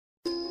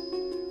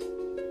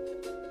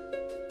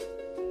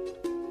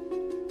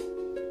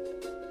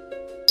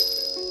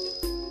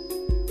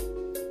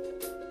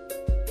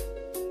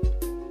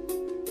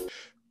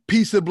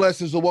Peace and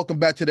blessings, and welcome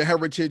back to the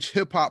Heritage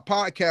Hip Hop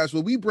Podcast,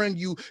 where we bring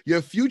you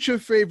your future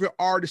favorite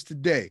artists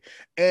today.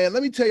 And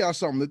let me tell y'all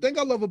something. The thing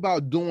I love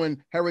about doing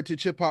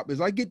Heritage Hip Hop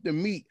is I get to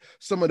meet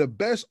some of the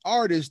best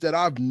artists that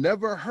I've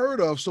never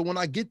heard of. So when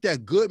I get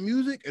that good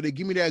music and they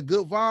give me that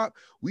good vibe,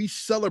 we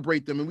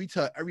celebrate them and we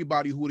tell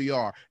everybody who they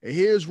are. And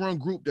here's one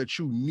group that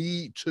you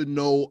need to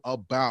know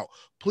about.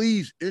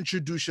 Please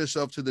introduce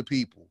yourself to the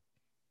people.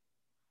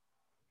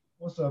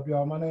 What's up,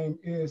 y'all? My name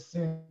is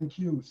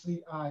CinQ,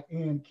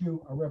 CINQ.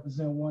 I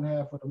represent one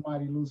half of the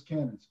Mighty Loose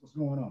Cannons. What's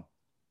going on?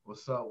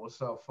 What's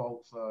up,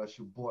 folks? It's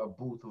your boy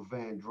Booth of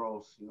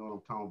Vandross, you know what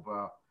I'm talking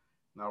about.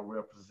 And I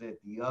represent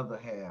the other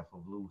half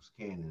of Loose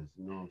Cannons,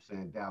 you know what I'm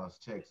saying? Dallas,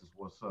 Texas,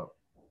 what's up?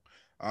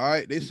 All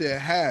right, they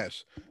said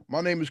halves.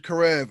 My name is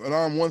Karev, and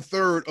I'm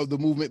 1/3 of the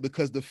movement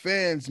because the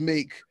fans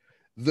make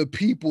the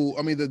people,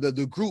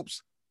 the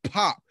groups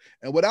pop.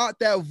 And without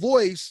that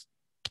voice,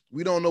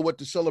 we don't know what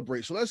to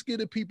celebrate. So let's give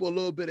the people a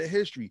little bit of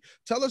history.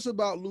 Tell us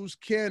about Loose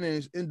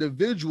Cannons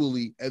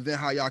individually, and then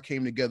how y'all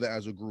came together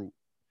as a group.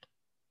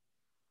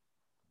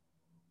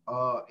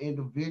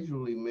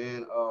 Individually,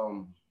 man,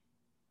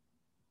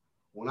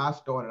 when I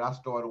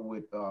started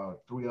with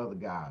three other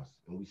guys,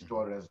 and we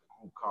started as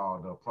a group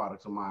called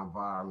Products of My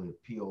Environment,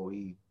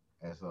 POE,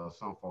 as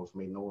some folks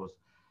may know us.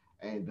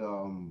 And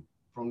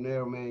from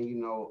there,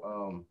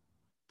 man,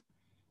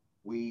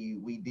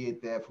 we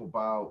did that for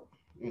about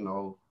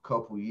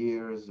couple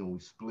years, and we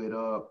split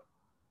up.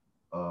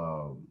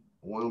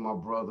 One of my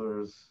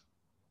brothers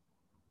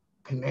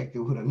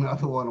connected with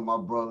another one of my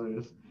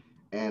brothers,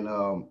 and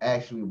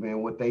actually,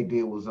 man, what they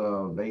did was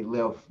they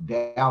left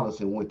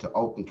Dallas and went to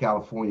Oakland,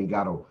 California, and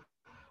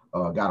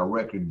got a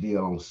record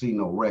deal on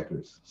C-No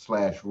Records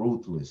 /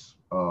 Ruthless.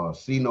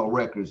 C-No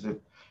Records,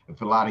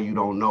 if a lot of you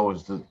don't know,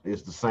 is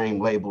the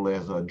same label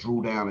as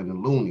Drew Down and the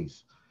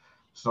Loonies.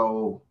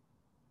 So,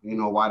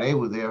 while they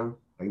were there,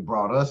 they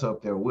brought us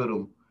up there with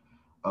them.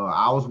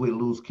 I was with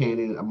Loose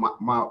Cannon.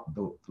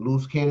 The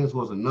Loose Cannons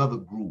was another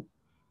group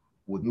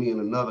with me and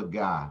another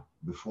guy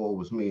before it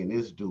was me and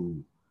this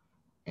dude.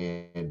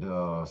 And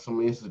some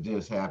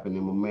incidents happened,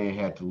 and my man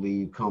had to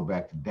leave, come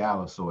back to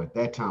Dallas. So at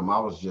that time, I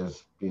was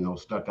just,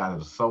 stuck out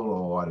as a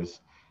solo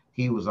artist.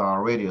 He was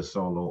already a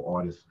solo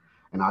artist,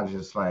 and I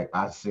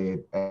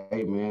said,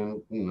 hey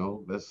man,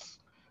 let's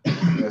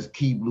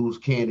keep Loose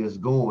Cannons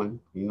going.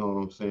 You know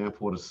what I'm saying,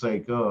 for the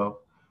sake of.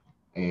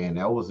 And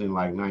that was in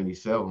like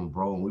 '97,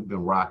 bro, and we've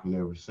been rocking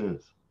ever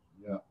since.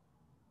 Yeah.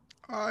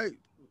 All right.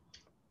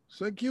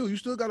 Thank you. You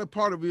still got a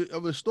part of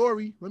the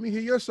story. Let me hear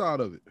your side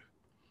of it.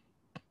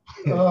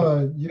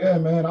 Yeah,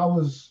 man. I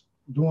was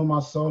doing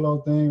my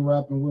solo thing,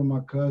 rapping with my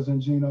cousin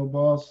Gino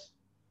Boss,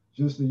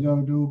 just a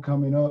young dude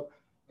coming up,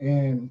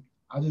 and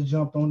I just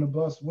jumped on the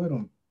bus with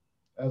him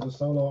as a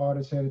solo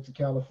artist headed to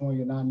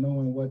California, not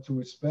knowing what to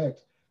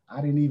expect.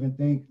 I didn't even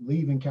think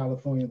leaving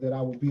California that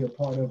I would be a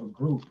part of a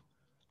group.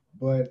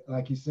 But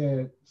like you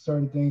said,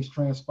 certain things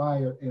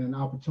transpired and an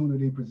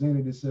opportunity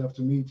presented itself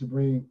to me to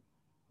bring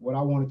what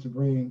I wanted to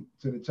bring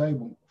to the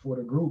table for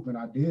the group. And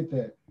I did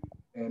that.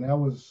 And that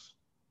was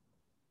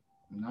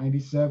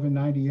 97,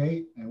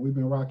 98, and we've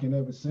been rocking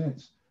ever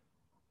since.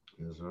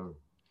 Yes, sir.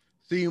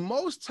 See,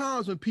 most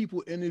times when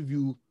people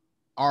interview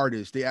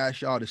artists, they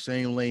ask y'all the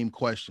same lame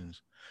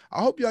questions.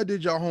 I hope y'all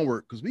did y'all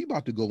homework because we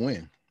about to go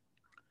in.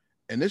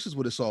 And this is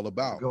what it's all Let's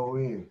about. go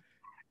in.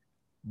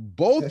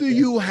 Both of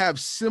you have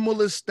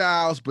similar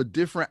styles, but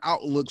different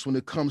outlooks when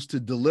it comes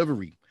to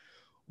delivery.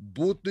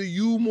 Both of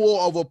you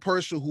more of a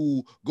person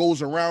who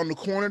goes around the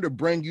corner to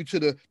bring you to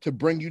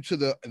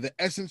the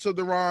essence of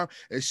the rhyme.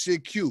 And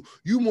CinQ,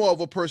 you more of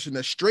a person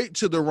that's straight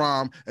to the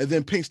rhyme and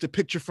then paints the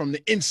picture from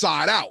the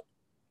inside out.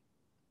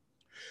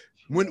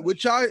 When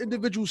with y'all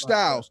individual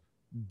styles,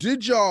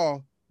 did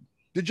y'all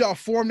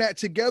form that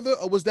together,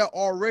 or was that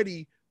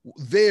already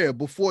there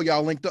before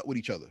y'all linked up with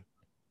each other?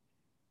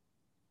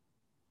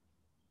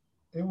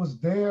 It was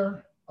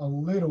there a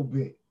little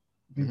bit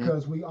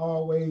because we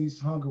always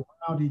hung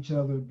around each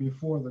other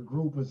before the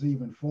group was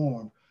even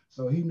formed.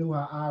 So he knew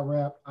how I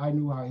rapped, I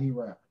knew how he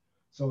rapped.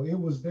 So it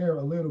was there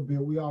a little bit.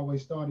 We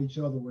always thought each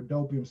other were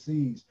dope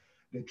MCs.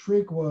 The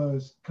trick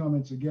was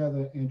coming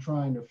together and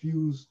trying to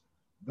fuse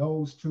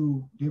those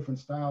two different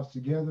styles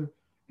together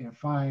and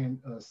find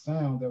a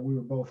sound that we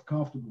were both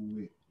comfortable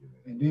with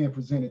and then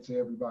present it to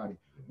everybody.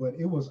 But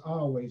it was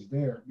always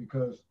there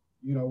because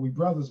we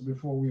brothers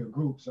before we were a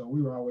group, so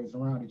we were always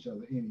around each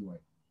other anyway.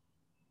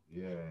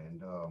 Yeah,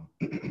 and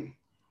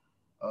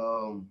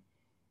um,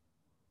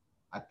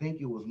 I think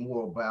it was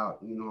more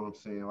about, what I'm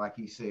saying, like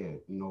he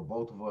said,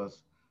 both of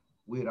us,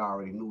 we had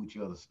already knew each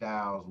other's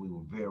styles. We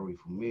were very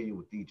familiar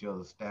with each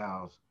other's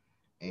styles.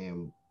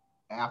 And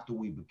after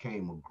we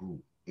became a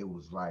group, it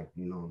was like,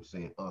 what I'm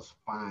saying, us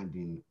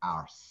finding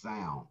our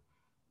sound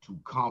to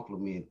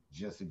complement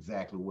just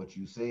exactly what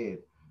you said,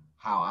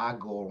 how I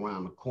go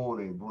around the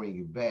corner and bring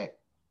it back,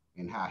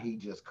 and how he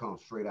just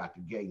comes straight out the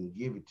gate and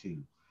give it to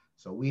you.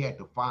 So we had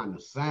to find a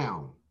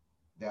sound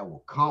that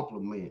will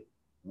complement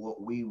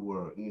what we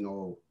were,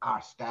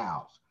 our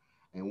styles.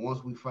 And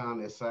once we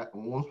found the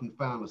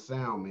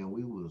sound, man,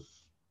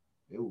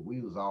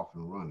 we was off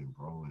and running,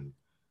 bro, and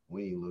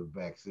we ain't looked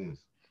back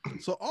since.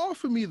 So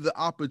offer me the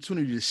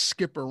opportunity to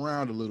skip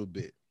around a little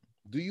bit.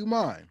 Do you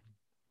mind?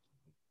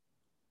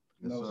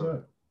 Yes, No, sir.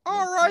 sir.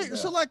 All No right.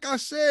 So, doubt. like I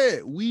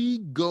said, we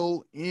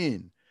go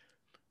in.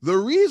 The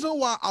reason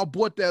why I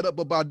brought that up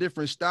about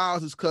different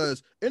styles is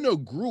because in a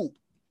group,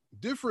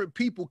 different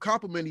people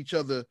complement each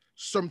other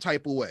some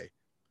type of way.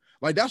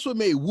 Like that's what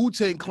made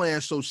Wu-Tang Clan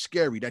so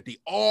scary, that they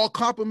all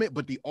complement,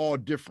 but they all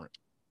different.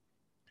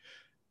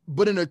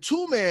 But in a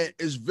two-man,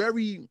 it's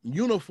very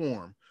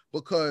uniform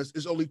because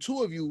it's only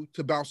two of you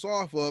to bounce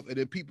off of, and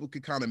then people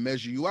can kind of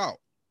measure you out.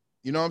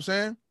 You know what I'm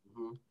saying?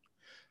 Mhm.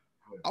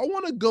 I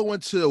want to go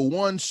into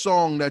one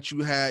song that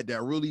you had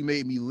that really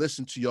made me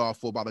listen to y'all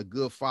for about a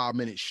good 5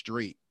 minutes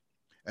straight.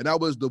 And that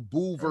was the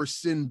Boo vs.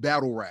 Sin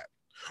battle rap.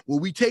 Where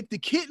we take the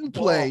Kid and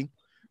Play,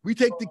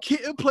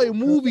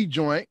 movie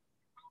joint.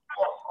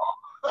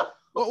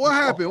 What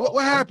happened?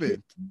 What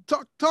happened?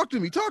 Talk to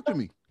me. Talk to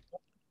me.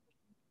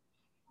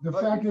 The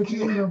fact that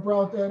you even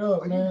brought that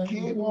up, Are man. you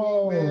kidding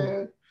Whoa. me,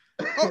 man?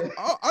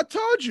 I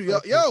told you,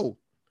 yo.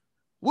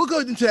 We'll go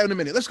into that in a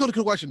minute. Let's go to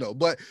the question though.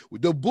 But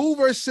the Boo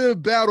vs.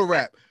 Sin battle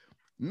rap.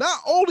 Not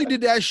only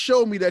did that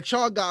show me that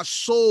y'all got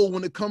soul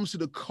when it comes to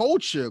the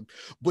culture,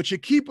 but you're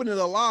keeping it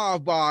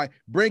alive by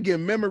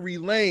bringing Memory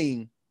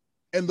Lane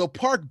and the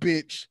park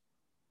bench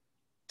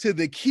to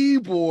the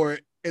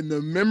keyboard and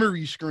the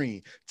memory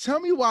screen. Tell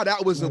me why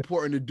that was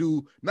important to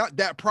do, not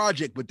that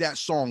project, but that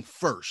song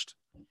first.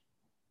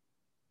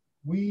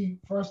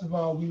 First of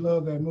all, we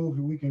love that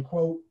movie. We can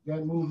quote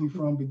that movie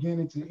from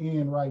beginning to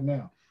end right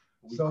now.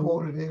 We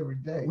quote it every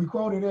day. We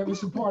quote it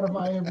it's a part of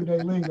our everyday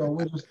lingo.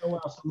 We'll just throw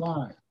out some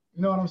lines.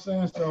 You know what I'm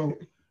saying? So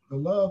the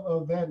love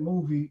of that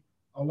movie,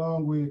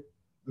 along with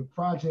the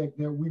project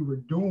that we were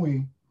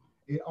doing,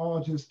 it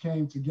all just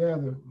came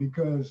together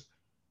because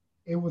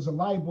it was a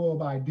light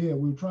bulb idea.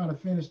 We were trying to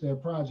finish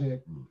that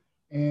project,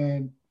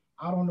 and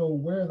I don't know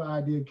where the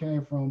idea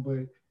came from,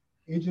 but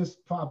it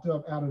just popped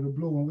up out of the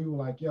blue, and we were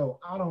like, yo,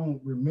 I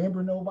don't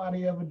remember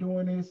nobody ever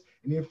doing this,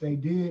 and if they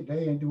did, they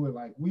didn't do it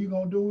like we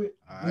gonna do it.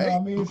 All you know right.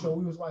 what I mean? So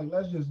we was like,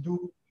 let's just do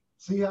it,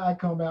 see how it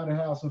come out and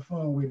have some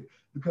fun with it,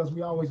 because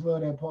we always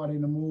love that part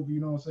in the movie,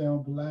 you know what I'm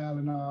saying, Bilal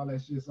and all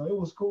that shit. So it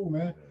was cool,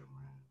 man.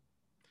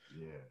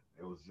 Yeah,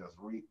 it was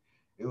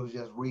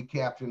just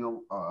recapturing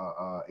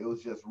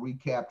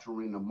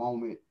the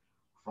moment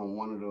from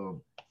one of the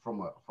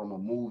from a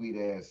movie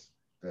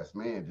that's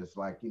man, just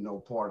like, you know,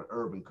 part of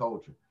urban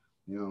culture.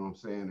 You know what I'm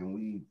saying? And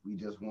we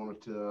just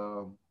wanted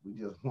to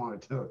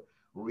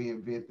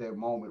reinvent that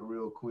moment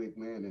real quick,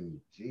 man. And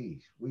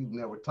geez, we've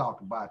never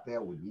talked about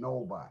that with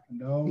nobody.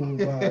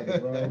 Nobody,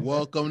 bro.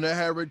 Welcome to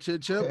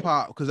Heritage Hip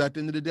Hop. Because at the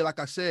end of the day, like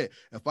I said,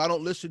 if I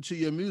don't listen to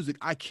your music,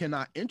 I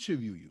cannot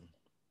interview you.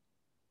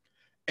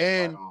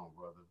 And Right on,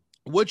 brother.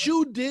 what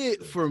you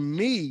did for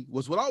me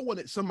was what I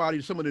wanted some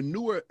of the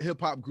newer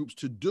hip hop groups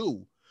to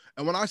do.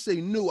 And when I say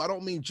new, I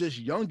don't mean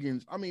just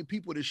youngins. I mean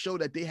people to show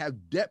that they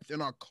have depth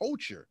in our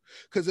culture.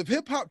 Because if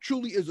hip hop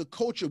truly is a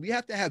culture, we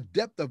have to have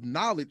depth of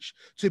knowledge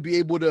to be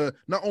able to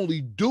not only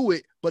do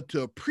it, but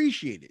to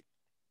appreciate it.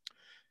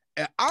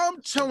 And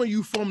I'm telling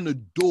you from the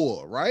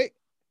door, right?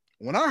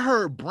 When I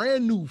heard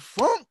Brand New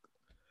Funk,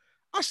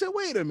 I said,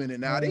 wait a minute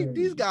now.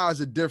 These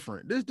guys are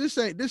different. This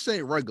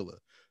ain't regular.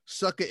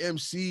 Sucker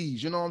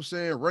MCs, you know what I'm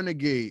saying?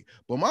 Renegade.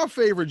 But my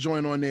favorite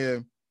joint on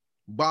there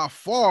by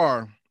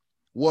far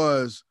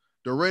was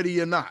the Ready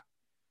or Not.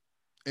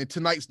 And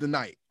Tonight's the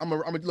Night. I'm a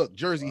look,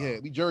 Jersey head.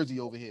 We Jersey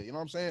over here. You know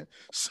what I'm saying?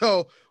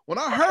 So when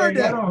I heard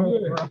that,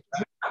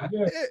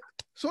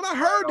 so when I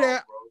heard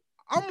that,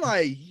 I'm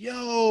like,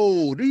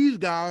 yo, these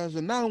guys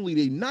are not only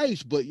they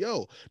nice, but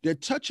yo, they're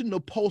touching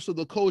the pulse of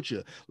the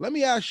culture. Let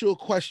me ask you a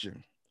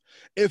question.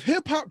 If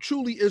hip hop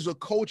truly is a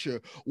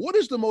culture, what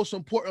is the most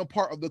important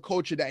part of the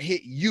culture that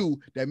hit you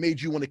that made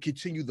you want to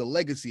continue the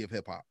legacy of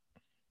hip hop?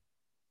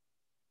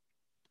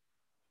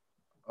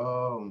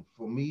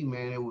 For me,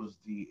 man,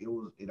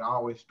 it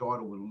always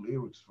started with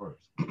lyrics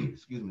first.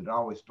 Excuse me, it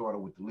always started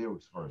with the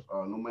lyrics first.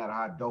 No matter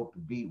how dope the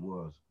beat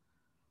was,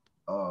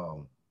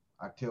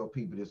 I tell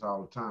people this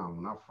all the time.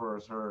 When I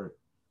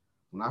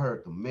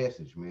heard the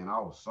message, man, I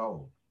was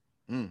sold.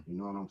 You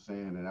know what I'm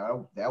saying? And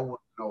that was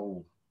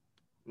no,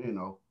 you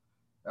know,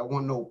 that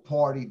wasn't no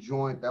party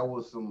joint. That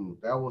was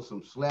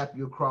some slap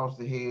you across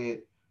the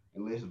head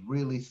and let's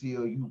really see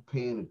are you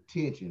paying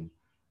attention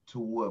to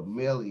what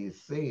Melly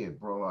is saying,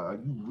 bro. Are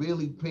you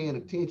really paying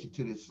attention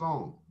to this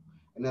song?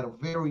 And at a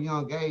very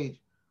young age,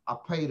 I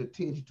paid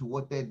attention to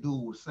what that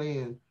dude was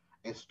saying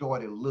and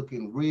started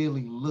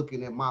really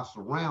looking at my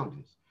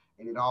surroundings,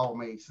 and it all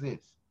made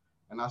sense.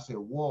 And I said,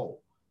 whoa,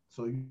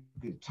 so you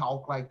can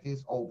talk like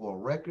this over a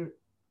record?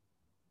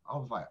 I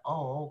was like,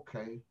 oh,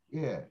 okay,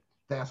 yeah,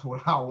 that's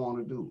what I want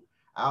to do.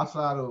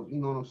 Outside of, you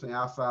know what I'm saying,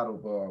 outside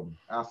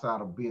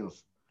of being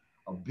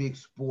a big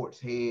sports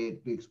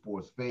head, big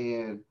sports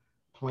fan,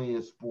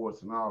 playing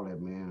sports and all that,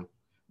 man,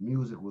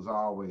 music was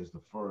always the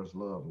first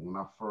love. And when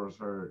I first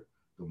heard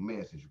the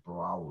message,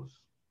 bro, I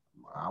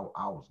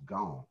was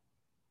gone.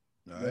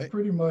 All right.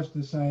 Pretty much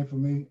the same for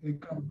me. It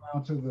comes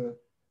down to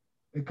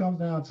It comes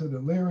down to the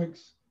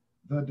lyrics,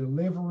 the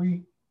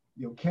delivery,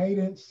 your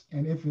cadence,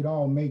 and if it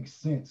all makes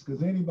sense.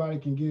 Because anybody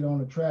can get on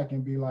the track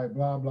and be like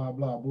blah blah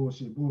blah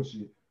bullshit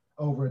bullshit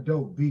over a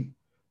dope beat.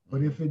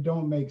 But if it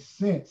don't make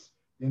sense,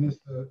 then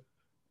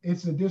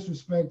it's a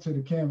disrespect to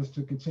the canvas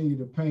to continue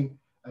to paint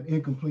an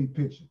incomplete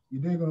picture. You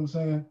dig what I'm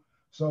saying?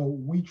 So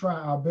we try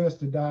our best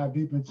to dive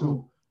deep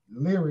into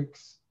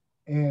lyrics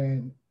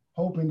and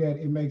hoping that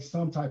it makes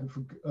some type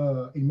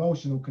of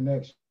emotional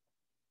connection.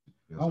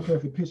 Yes, I don't care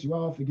if it pisses you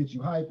off, it gets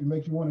you hyped, it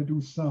makes you want to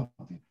do something.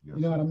 Yes,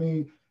 you know what I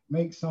mean?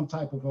 Make some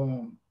type of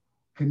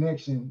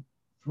connection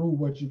through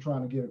what you're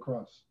trying to get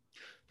across.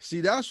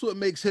 See, that's what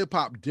makes hip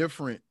hop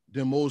different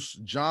than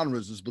most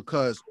genres, is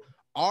because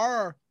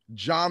our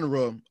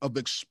genre of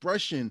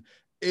expression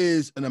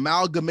is an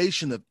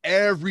amalgamation of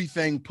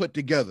everything put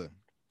together.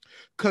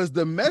 Because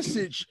the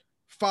message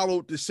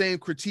followed the same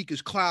critique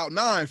as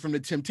Cloud9 from the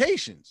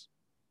Temptations,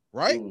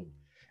 right?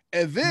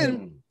 And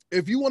then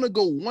if you want to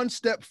go one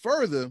step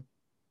further,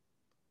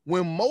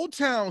 when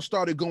Motown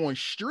started going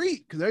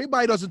street, because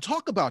everybody doesn't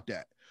talk about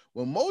that.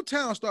 When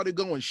Motown started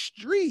going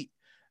street,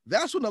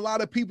 that's when a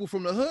lot of people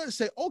from the hood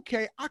say,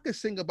 okay, I could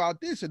sing about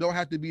this. It don't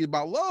have to be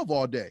about love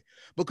all day.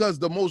 Because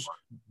the most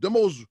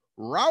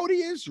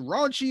rowdiest,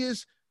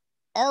 raunchiest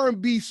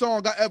R&B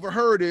song I ever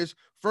heard is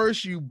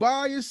first you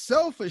buy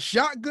yourself a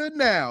shotgun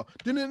now.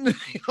 You know what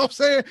I'm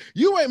saying?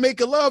 You ain't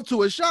making love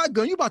to a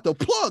shotgun. You about to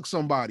plug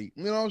somebody.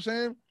 You know what I'm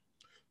saying?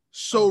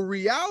 So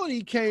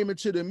reality came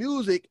into the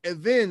music,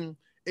 and then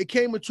it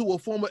came into a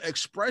form of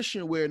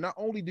expression where not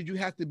only did you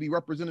have to be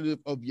representative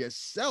of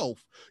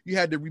yourself, you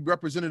had to be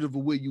representative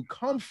of where you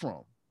come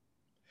from.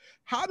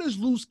 How does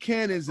Loose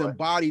Cannons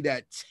embody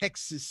that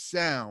Texas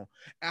sound?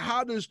 And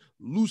how does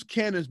Loose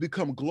Cannons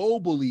become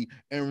globally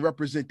and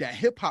represent that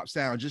hip hop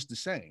sound just the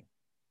same?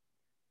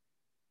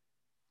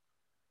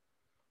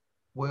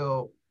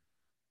 Well,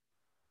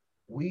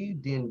 we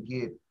didn't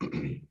get,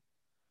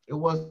 it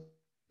wasn't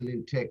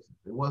in Texas.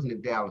 It wasn't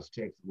in Dallas,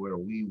 Texas, where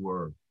we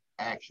were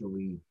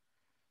actually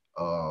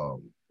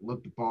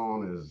looked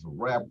upon as a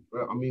rap.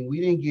 I mean, we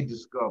didn't get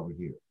discovered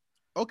here.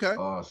 Okay.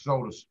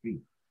 So to speak.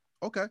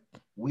 Okay.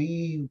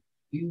 We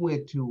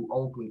went to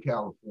Oakland,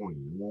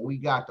 California. When we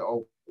got to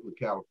Oakland,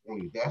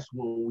 California, that's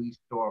when we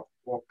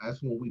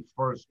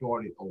first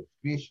started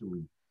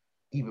officially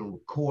even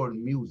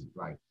recording music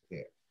like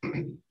that.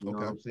 You know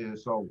what I'm saying?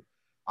 So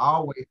I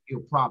always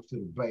give props to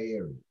the Bay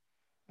Area.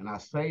 And I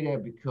say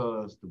that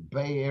because the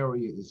Bay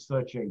Area is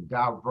such a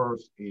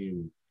diverse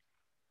and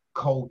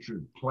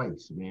cultured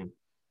place, man.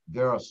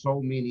 There are so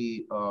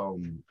many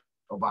of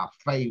our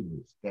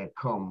favorites that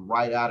come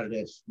right out of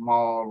that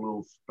small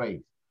little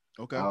space.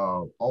 Okay.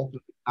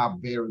 Oakland is not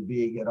very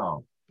big at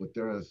all, but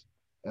there's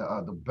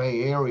the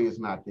Bay Area is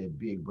not that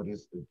big, but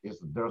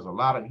there's a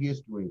lot of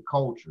history and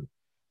culture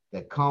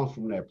that comes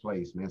from that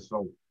place, man.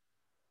 So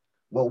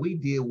what we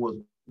did was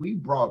we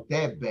brought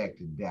that back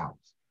to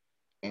Dallas,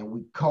 and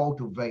we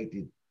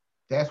cultivated.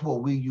 That's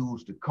what we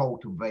used to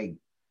cultivate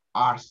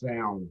our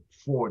sound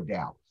for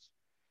Dallas.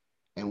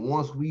 And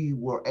once we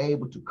were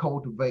able to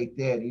cultivate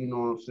that, you know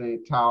what I'm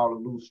saying, tie all the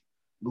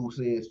loose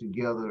ends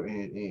together,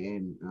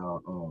 and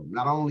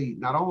not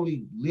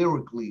only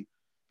lyrically,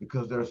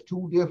 because there's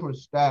two different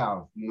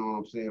styles, you know what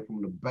I'm saying,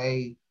 from the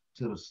Bay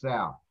to the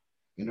South,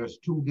 and there's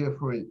two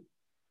different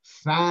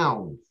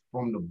sounds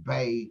from the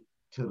Bay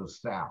to the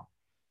South.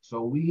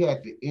 So we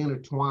had to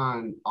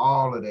intertwine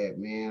all of that,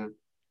 man,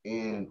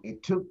 and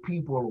it took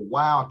people a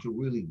while to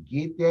really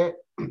get that,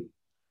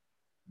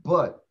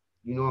 but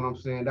you know what I'm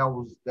saying? That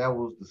was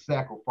the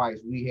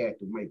sacrifice we had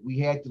to make. We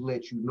had to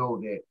let you know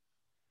that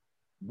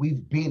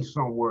we've been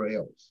somewhere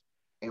else,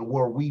 and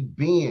where we've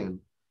been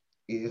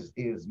is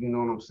you know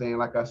what I'm saying?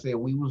 Like I said,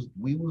 we was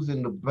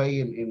in the Bay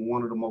in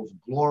one of the most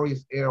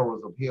glorious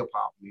eras of hip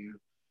hop, man.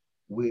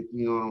 With,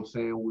 you know what I'm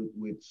saying, with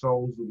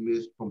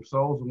from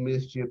Souls of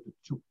Mischief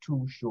to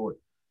Too Short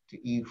to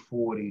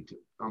E40 to,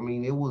 I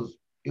mean, it was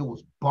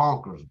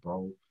bonkers,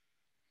 bro.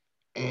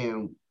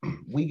 And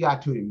we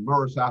got to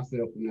immerse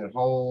ourselves in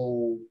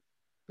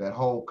that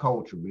whole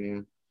culture,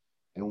 man.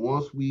 And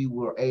once we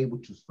were able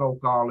to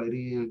soak all it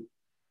in,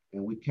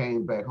 and we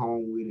came back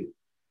home with it,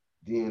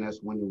 then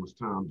that's when it was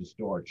time to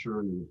start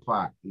churning the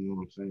pot. You know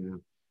what I'm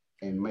saying,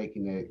 and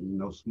making that, you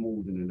know,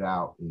 smoothing it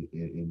out and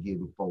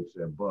giving folks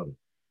that butter.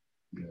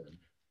 Yeah.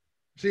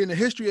 See, in the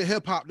history of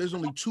hip hop, there's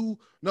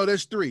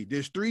three.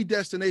 There's three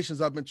destinations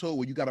I've been told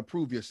where you got to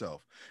prove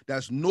yourself.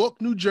 That's Newark,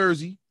 New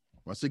Jersey.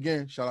 Once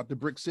again, shout out to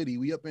Brick City.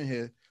 We up in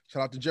here.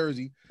 Shout out to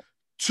Jersey.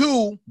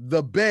 2,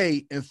 the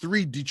Bay, and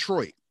 3,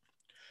 Detroit.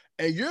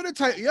 And you're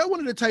one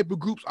of the type of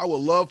groups I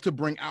would love to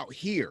bring out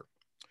here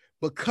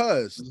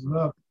because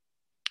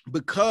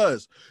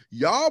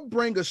y'all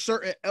bring a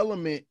certain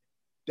element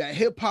that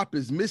hip hop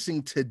is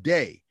missing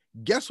today.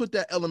 Guess what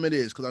that element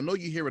is? Because I know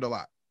you hear it a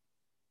lot.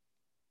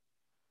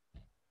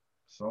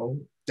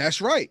 Soul. That's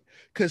right.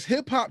 Because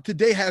hip hop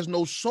today has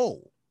no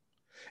soul.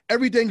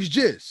 Everything's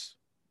just.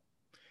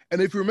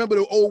 And if you remember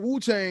the old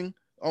Wu-Tang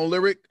on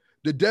lyric,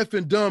 the deaf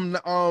and dumb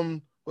are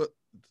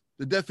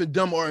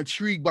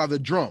intrigued by the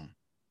drum.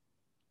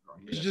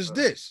 It's just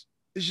this.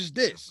 It's just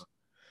this.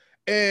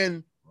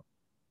 And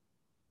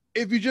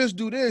if you just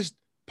do this,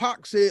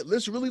 Pac said,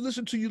 let's really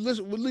listen to you.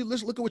 Listen, really,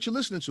 let's look at what you're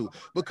listening to,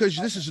 because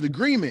this is an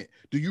agreement.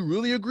 Do you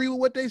really agree with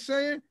what they're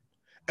saying?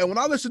 And when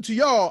I listen to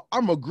y'all,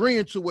 I'm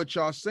agreeing to what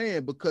y'all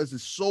saying because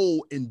it's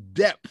soul in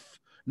depth,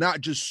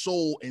 not just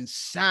soul and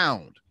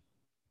sound.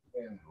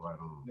 Yeah, right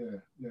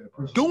on. Yeah.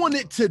 Doing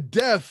It to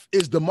Death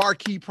is the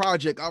marquee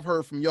project I've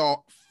heard from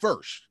y'all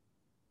first.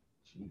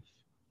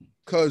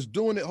 Because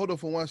Doing It, hold on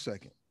for 1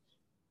 second.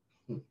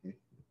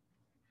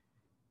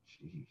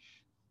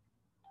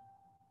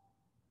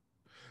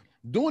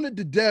 Doing It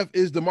to Death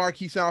is the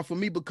marquee sound for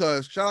me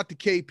because shout out to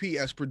KP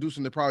as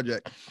producing the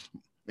project.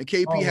 And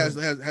KP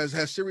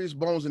has serious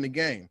bones in the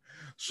game.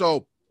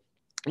 So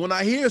when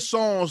I hear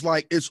songs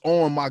like It's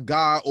On, My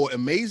God, or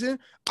Amazing,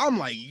 I'm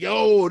like,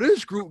 yo,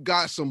 this group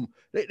got some,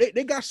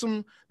 they got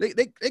some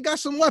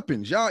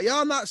weapons.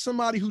 Y'all not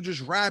somebody who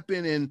just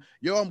rapping and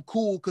yo, I'm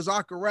cool because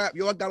I can rap.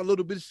 Yo, I got a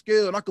little bit of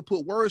skill and I could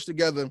put words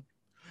together.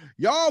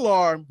 Y'all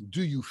are,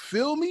 do you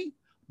feel me?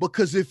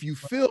 Because if you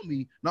feel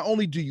me, not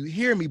only do you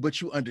hear me,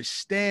 but you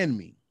understand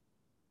me.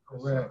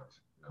 Correct.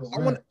 I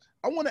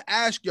want to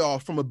ask y'all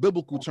from a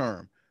biblical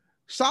term.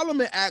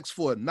 Solomon asked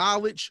for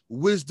knowledge,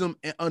 wisdom,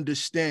 and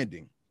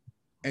understanding.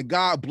 And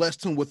God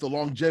blessed him with the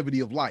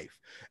longevity of life.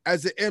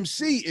 As an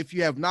MC, if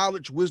you have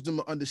knowledge, wisdom,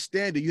 and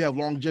understanding, you have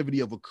longevity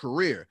of a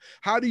career.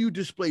 How do you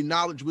display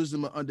knowledge,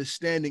 wisdom, and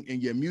understanding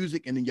in your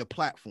music and in your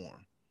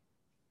platform?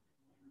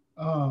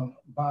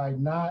 By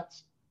not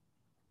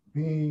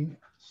being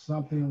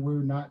something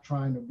we're not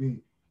trying to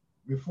be.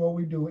 Before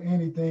we do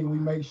anything, we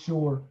make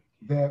sure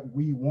that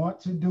we want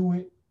to do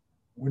it,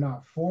 we're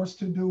not forced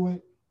to do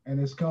it, and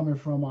it's coming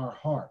from our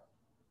heart.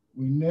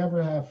 We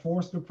never have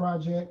forced a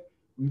project.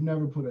 We've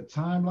never put a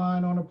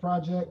timeline on a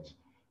project.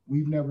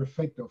 We've never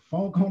faked a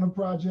funk on a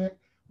project.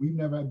 We've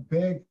never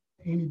begged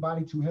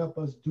anybody to help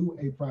us do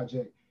a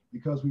project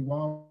because we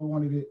all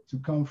wanted it to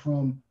come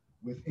from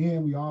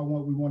within. We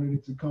wanted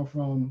it to come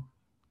from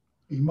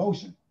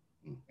emotion.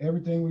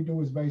 Everything we do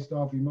is based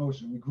off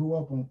emotion. We grew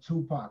up on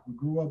Tupac. We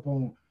grew up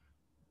on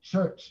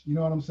church. You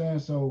know what I'm saying?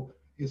 So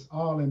it's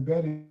all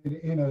embedded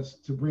in us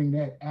to bring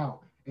that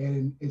out.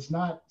 And it's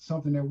not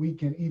something that we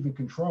can even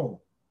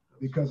control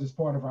because it's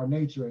part of our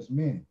nature as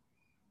men.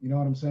 You know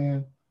what I'm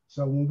saying?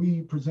 So when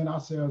we present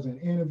ourselves in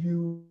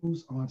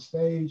interviews, on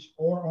stage,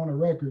 or on a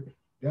record,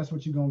 that's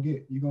what you're going to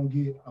get. You're going to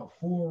get a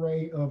full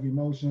array of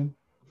emotion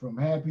from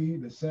happy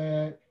to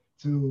sad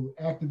to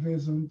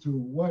activism to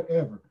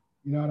whatever.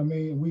 You know what I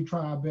mean? And we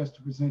try our best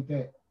to present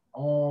that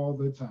all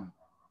the time.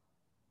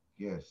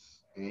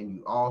 Yes. And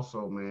you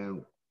also,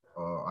 man,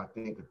 I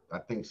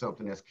think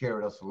something that's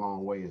carried us a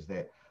long way is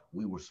that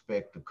we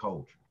respect the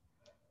culture.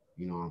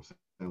 You know what I'm saying?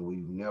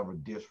 We've never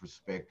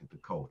disrespected the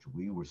culture.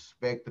 We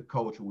respect the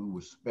culture. We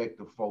respect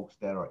the folks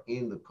that are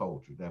in the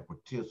culture, that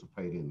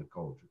participate in the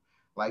culture.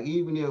 Like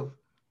even if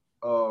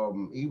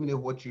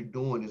what you're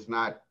doing is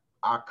not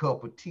our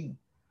cup of tea,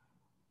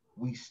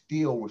 we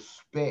still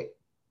respect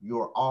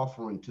your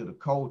offering to the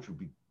culture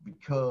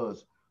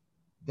because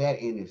that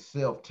in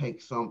itself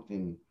takes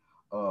something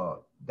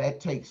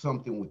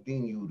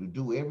within you to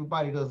do.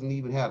 Everybody doesn't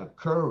even have the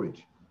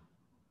courage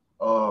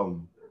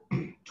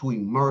to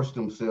immerse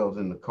themselves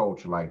in the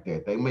culture like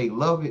that. They may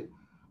love it,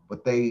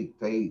 but they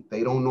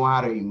don't know how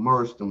to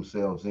immerse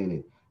themselves in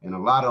it. And a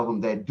lot of them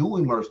that do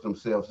immerse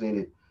themselves in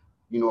it,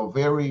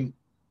 very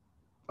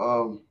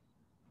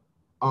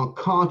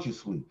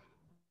unconsciously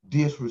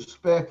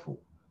disrespectful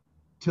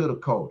to the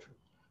culture.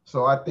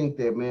 So I think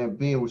that, man,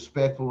 being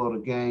respectful of the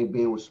game,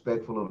 being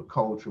respectful of the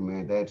culture,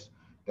 man, that's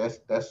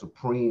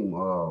supreme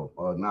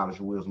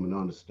knowledge, wisdom, and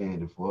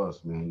understanding for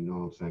us, man. You know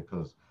what I'm saying?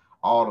 Because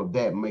all of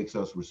that makes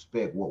us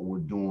respect what we're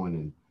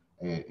doing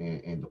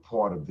and the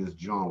part of this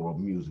genre of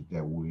music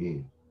that we're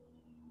in.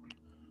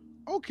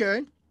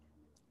 Okay.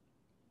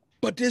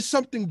 But there's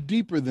something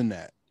deeper than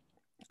that.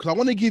 Because I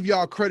want to give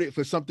y'all credit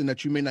for something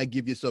that you may not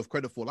give yourself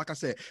credit for. Like I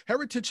said,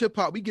 Heritage Hip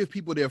Hop, we give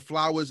people their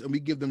flowers and we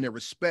give them their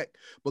respect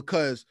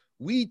because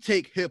we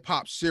take hip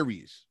hop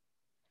serious.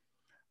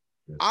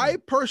 Yes, I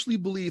personally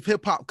believe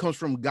hip hop comes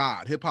from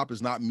God. Hip hop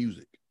is not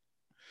music.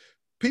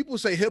 People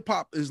say hip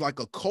hop is like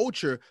a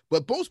culture,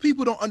 but most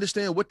people don't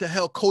understand what the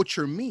hell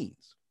culture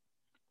means.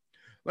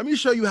 Let me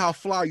show you how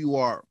fly you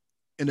are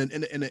in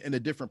a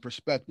different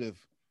perspective.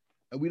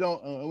 And we're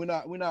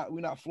not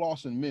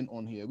flossing men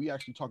on here. We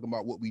actually talking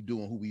about what we do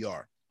and who we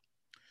are.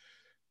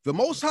 The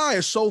Most High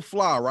is so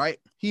fly, right?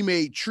 He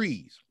made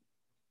trees.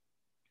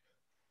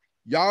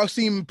 Y'all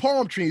seen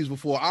palm trees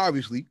before,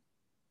 obviously.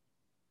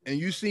 And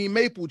you seen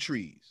maple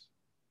trees.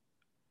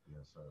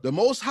 Yes, sir. The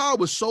Most High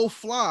was so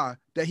fly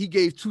that he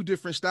gave two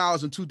different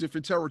styles and two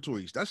different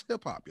territories. That's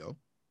hip hop, yo.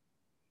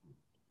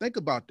 Think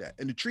about that.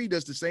 And the tree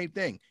does the same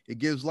thing. It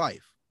gives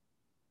life.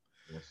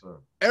 Yes, sir.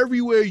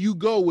 Everywhere you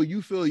go where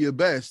you feel your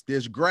best,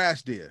 there's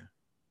grass there.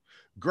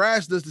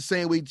 Grass does the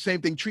same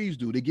thing trees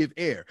do. They give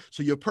air.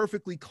 So you're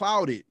perfectly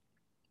clouded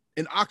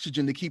in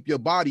oxygen to keep your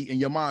body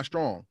and your mind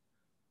strong.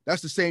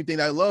 That's the same thing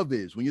that love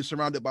is. When you're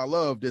surrounded by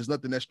love, there's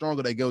nothing that's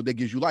stronger that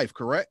gives you life,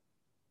 correct?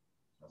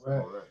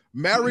 Right.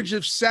 Marriage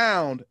of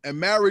sound and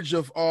marriage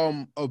of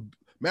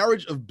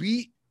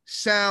beat,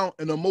 sound,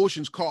 and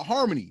emotions called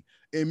harmony.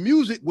 In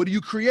music, what do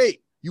you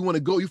create?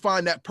 You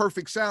find that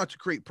perfect sound to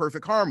create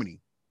perfect harmony.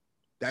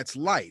 That's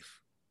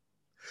life.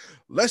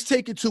 Let's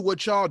take it to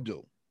what y'all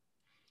do.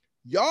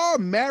 Y'all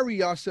marry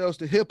yourselves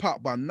to hip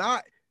hop by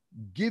not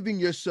giving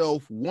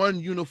yourself one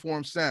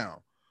uniform sound,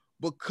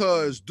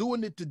 because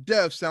doing it to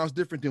death sounds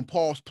different than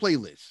Paul's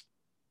playlist,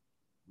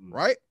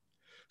 right?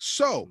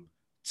 So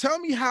tell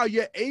me how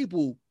you're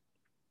able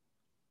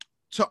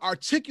to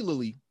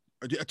articulate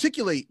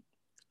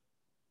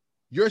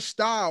your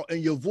style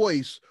and your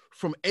voice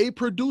from a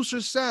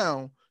producer's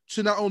sound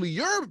to not only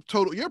your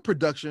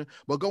production,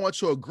 but going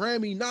to a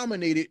Grammy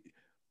nominated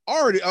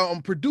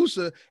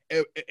producer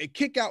and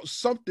kick out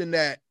something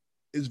that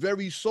is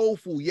very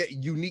soulful yet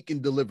unique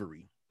in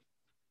delivery.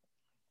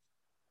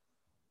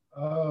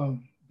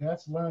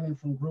 That's learning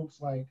from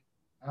groups like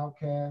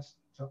Outkast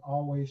to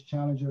always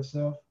challenge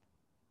yourself.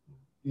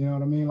 You know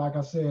what I mean? Like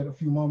I said a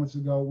few moments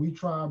ago, we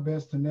try our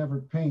best to never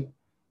paint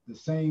the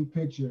same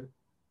picture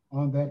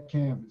on that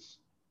canvas.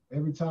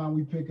 Every time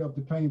we pick up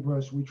the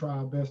paintbrush, we try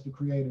our best to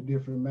create a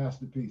different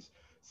masterpiece.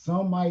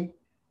 Some might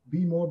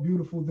be more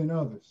beautiful than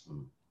others,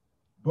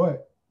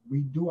 but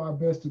we do our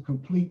best to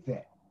complete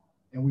that.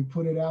 And we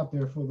put it out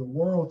there for the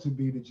world to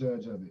be the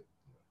judge of it.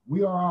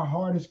 We are our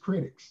hardest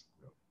critics,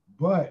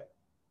 but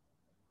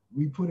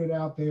we put it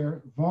out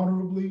there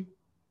vulnerably,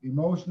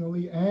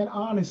 emotionally, and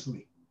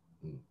honestly.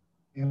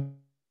 And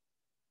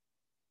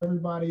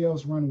everybody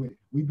else run with it.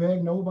 We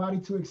beg nobody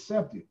to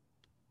accept it.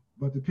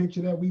 But the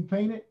picture that we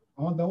painted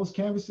on those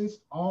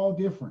canvases, all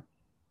different,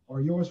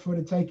 are yours for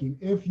the taking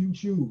if you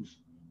choose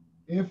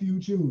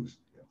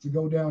to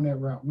go down that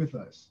route with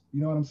us. You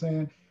know what I'm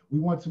saying? We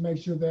want to make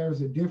sure there's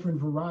a different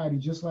variety,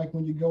 just like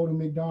when you go to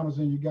McDonald's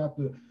and you got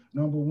the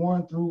number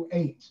 1 through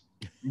 8.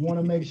 You want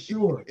to make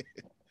sure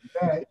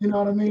that, you know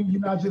what I mean? You're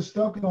not just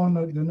stuck on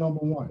the number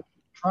 1.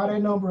 Try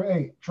that number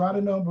 8, try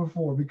the number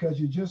 4, because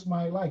you just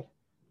might like it.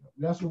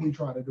 That's what we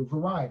try to do,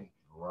 variety,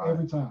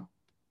 every time.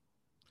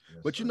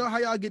 Yes, but you know how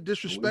y'all get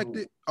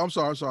disrespected? I'm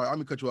sorry. I'm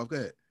gonna cut you off. Go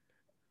ahead.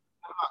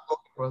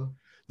 Brother.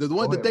 The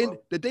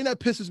thing that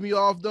pisses me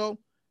off though,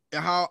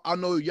 and how I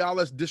know y'all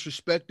less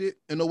disrespected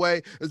in a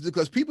way, is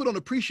because people don't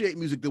appreciate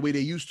music the way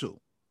they used to.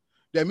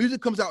 That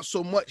music comes out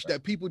so much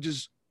that people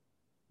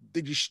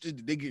they're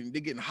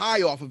getting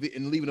high off of it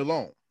and leave it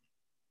alone.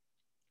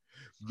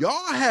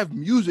 Y'all have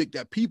music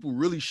that people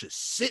really should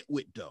sit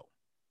with though,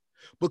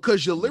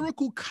 because your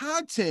lyrical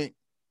content,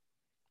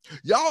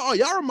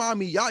 y'all remind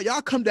me,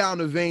 y'all come down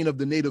the vein of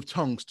the Native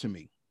Tongues to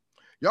me.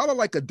 Y'all are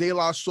like a De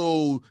La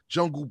Soul,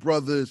 Jungle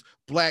Brothers,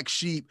 Black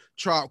Sheep,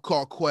 Tribe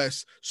Called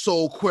Quest,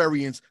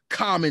 Soulquarians,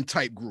 Common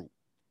type group.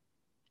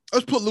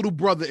 Let's put Little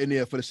Brother in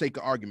there for the sake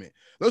of argument.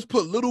 Let's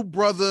put Little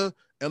Brother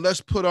and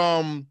let's put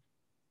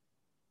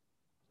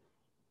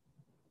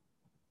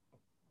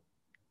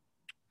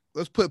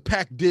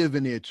Pac Div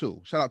in there too.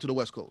 Shout out to the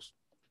West Coast.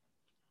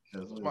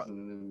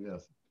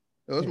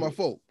 That's my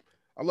fault.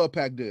 I love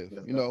Pac Div.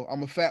 You know,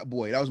 I'm a fat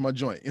boy. That was my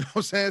joint. You know what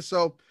I'm saying?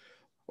 So,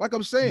 like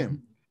I'm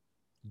saying,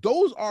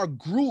 those are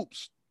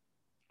groups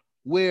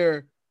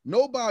where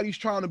nobody's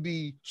trying to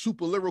be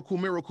super lyrical,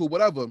 miracle,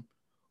 whatever,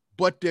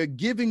 but they're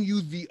giving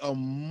you the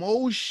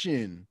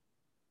emotion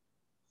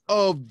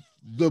of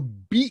the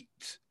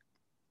beat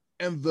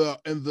and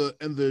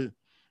the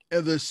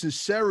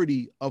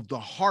sincerity of the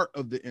heart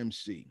of the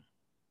MC.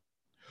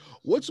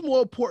 What's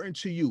more important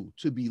to you,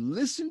 to be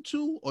listened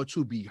to or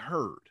to be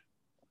heard?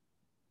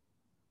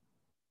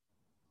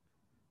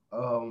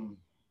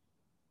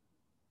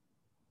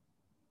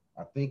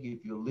 I think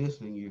if you're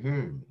listening, you're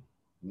hearing me.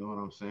 You know what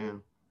I'm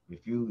saying?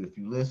 If you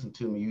listen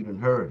to me, you done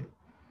heard it.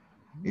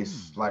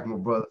 It's like my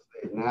brother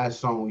said, now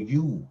it's on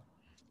you.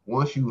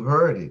 Once you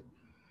heard it,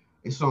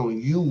 it's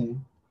on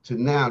you to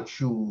now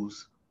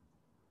choose.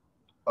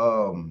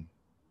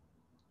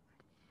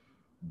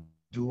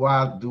 Do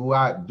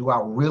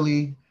I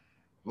really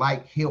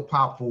like hip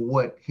hop for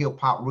what hip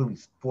hop really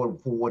for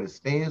what it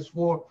stands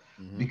for?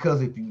 Mm-hmm.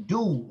 Because if you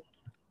do,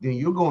 then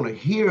you're gonna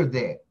hear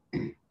that.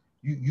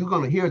 You're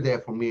gonna hear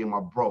that from me and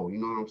my bro. You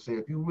know what I'm saying?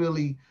 If you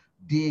really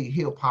dig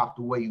hip hop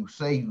the way you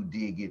say you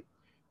dig it,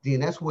 then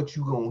that's what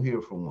you're gonna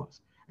hear from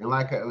us. And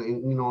like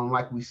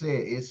like we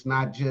said,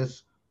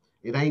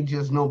 it ain't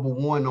just number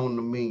 1 on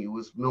the menu.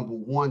 It's number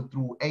 1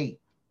 through 8.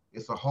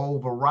 It's a whole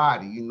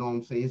variety. You know what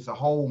I'm saying? It's a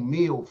whole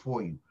meal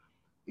for you.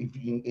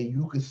 And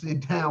you can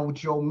sit down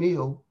with your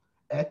meal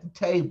at the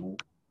table,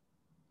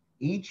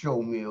 eat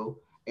your meal,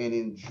 and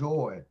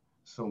enjoy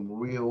some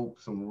real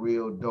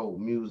dope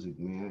music,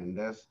 man. And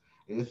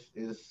it's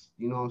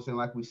you know what I'm saying?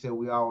 Like we said,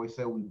 we always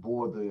say we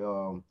bore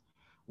the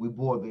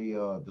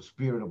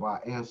spirit of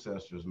our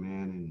ancestors,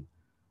 man. And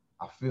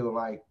I feel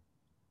like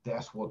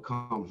that's what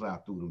comes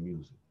out through the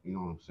music. You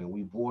know what I'm saying?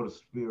 We bore the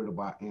spirit of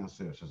our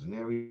ancestors and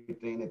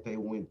everything that they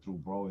went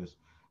through, bro, is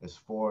as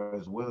far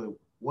as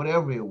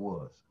whatever it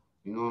was.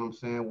 You know what I'm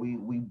saying?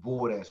 We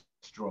bore that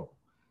struggle.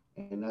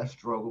 And that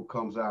struggle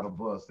comes out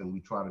of us, and we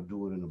try to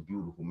do it in a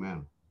beautiful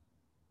manner.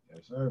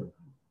 Yes, sir.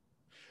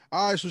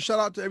 All right, so shout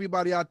out to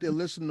everybody out there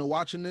listening and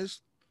watching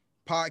this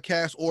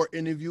podcast or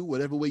interview,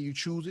 whatever way you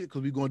choose it,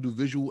 because we're going to do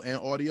visual and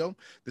audio.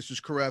 This is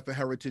Correct for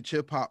Heritage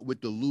Hip Hop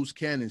with the Loose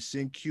Cannon,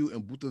 Sin-Q,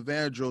 and Butha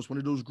Vandross, one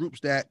of those groups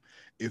that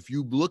if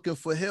you looking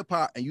for hip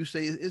hop and you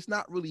say it's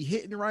not really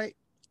hitting right,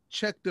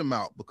 check them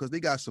out because they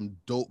got some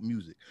dope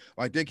music.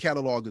 Like their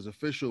catalog is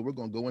official. We're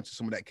going to go into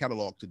some of that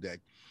catalog today.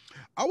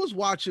 I was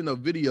watching a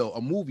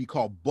movie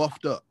called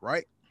Buffed Up,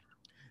 right?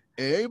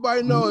 And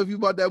everybody know if you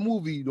about that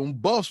movie, them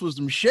buffs was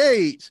them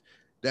shades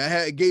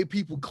that gave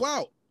people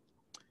clout.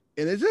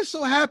 And it just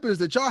so happens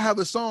that y'all have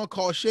a song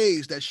called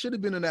Shades that should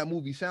have been in that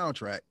movie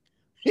soundtrack.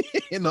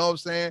 You know what I'm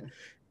saying?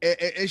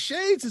 And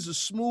Shades is a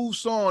smooth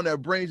song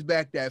that brings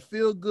back that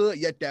feel good,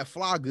 yet that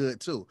fly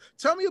good too.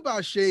 Tell me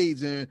about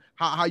Shades and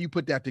how you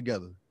put that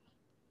together.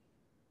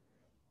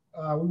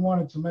 We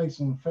wanted to make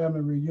some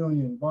family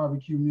reunion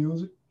barbecue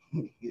music.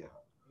 Yeah.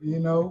 You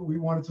know, we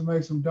wanted to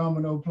make some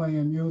domino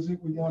playing music.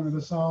 We wanted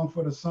a song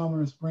for the summer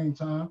and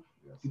springtime.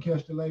 To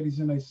catch the ladies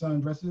in their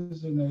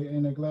sundresses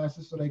and their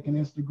glasses so they can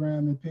Instagram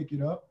and pick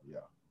it up. Yeah.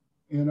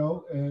 You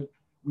know, and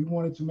we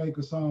wanted to make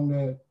a song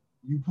that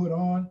you put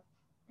on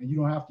and you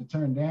don't have to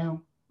turn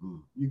down.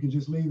 You can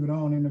just leave it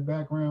on in the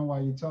background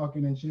while you're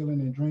talking and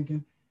chilling and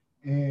drinking,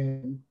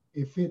 and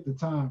it fit the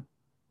time.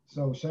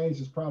 So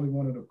Shades is probably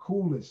one of the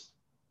coolest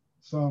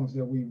songs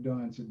that we've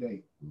done to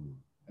date.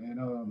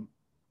 And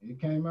it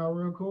came out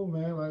real cool,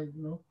 man. Like,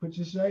 you know, put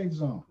your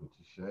shades on. Put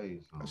your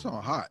shades on. That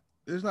song hot.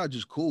 It's not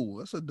just cool.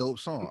 That's a dope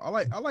song. I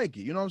like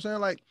it. You know what I'm saying?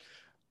 Like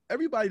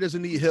everybody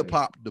doesn't need hip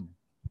hop to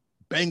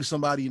bang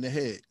somebody in the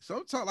head.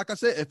 Sometimes, like I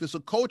said, if it's a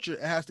culture,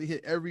 it has to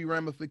hit every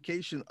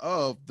ramification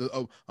of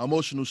the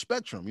emotional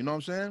spectrum. You know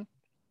what I'm saying?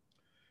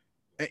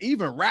 And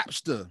even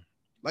Rapster.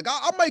 Like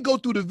I might go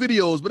through the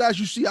videos, but as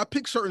you see, I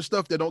pick certain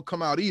stuff that don't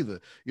come out either.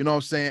 You know what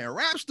I'm saying? And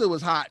Rapster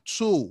was hot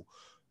too.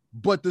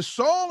 But the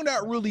song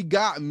that really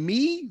got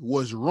me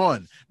was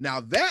Run.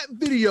 Now, that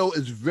video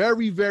is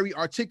very, very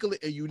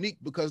articulate and unique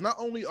because not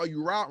only are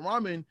you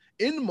rhyming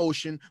in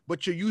motion,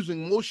 but you're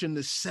using motion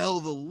to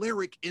sell the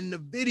lyric in the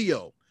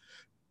video.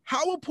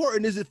 How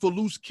important is it for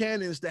Loose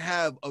Cannons to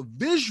have a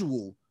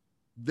visual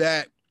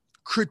that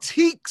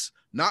critiques,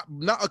 not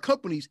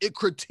accompanies, it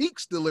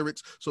critiques the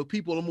lyrics so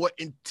people are more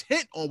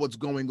intent on what's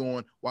going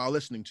on while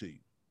listening to you?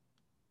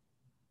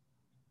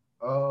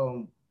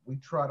 We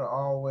try to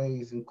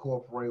always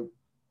incorporate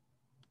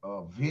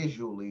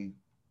visually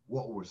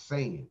what we're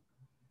saying.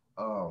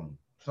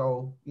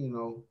 So, you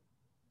know,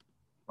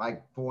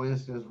 like for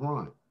instance,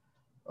 Run.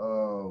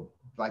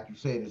 Like you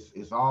said,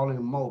 it's all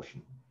in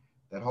motion.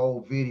 That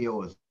whole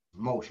video is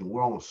motion.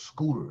 We're on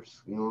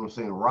scooters, you know what I'm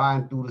saying?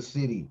 Riding through the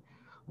city,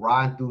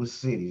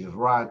 just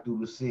riding through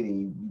the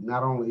city.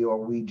 Not only are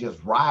we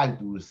just riding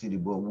through the city,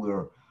 but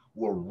we're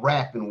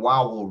rapping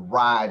while we're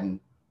riding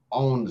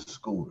on the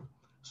scooter.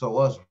 So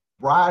us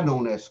riding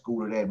on that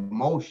scooter, that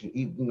motion,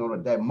 you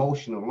know, that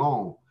motion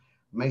alone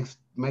makes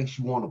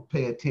you want to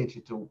pay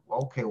attention to,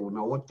 okay, well,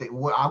 now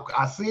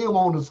I see them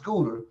on the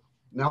scooter.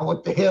 Now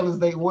what the hell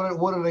is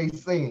what are they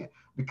saying?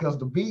 Because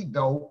the beat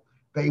though,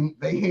 they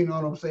you know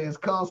what I'm saying, it's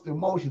constant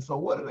motion. So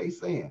what are they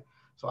saying?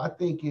 So I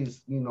think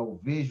it's, you know,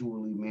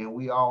 visually, man,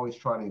 we always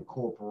try to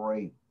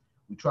incorporate,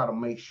 we try to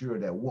make sure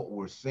that what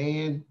we're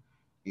saying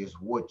is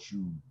what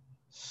you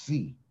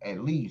see,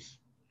 at least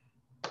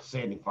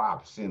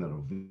 75% of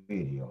the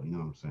video, you know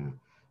what I'm saying?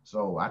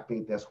 So I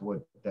think that's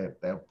what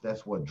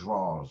would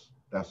draw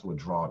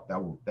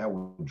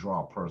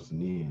a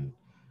person in,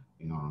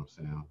 you know what I'm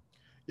saying?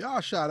 Y'all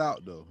shout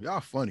out though.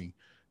 Y'all funny.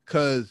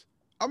 Cause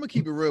I'm gonna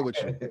keep it real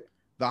with you.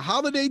 The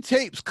Holiday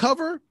Tapes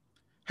cover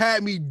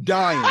had me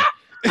dying.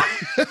 You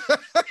know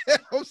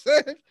what I'm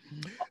saying?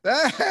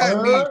 That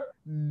had me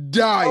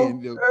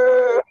dying. Yeah.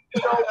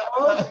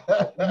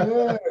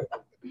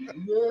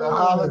 The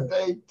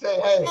Holiday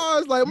Tape. Hey, I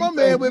was like, my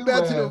man went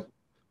back to the.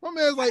 My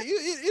man's like,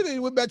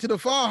 it went back to the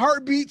 5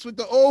 Heartbeats with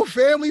the old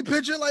family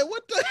picture. Like,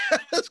 what the hell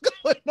is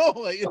going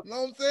on? You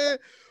know what I'm saying?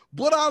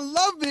 But I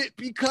love it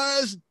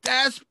because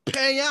that's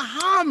paying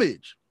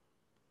homage.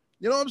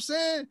 You know what I'm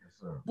saying?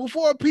 Yes,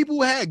 before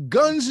people had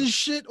guns and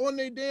shit on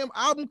their damn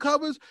album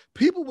covers,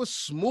 people were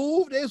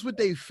smooth. They was with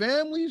their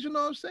families. You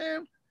know what I'm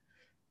saying?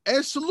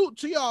 And salute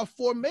to y'all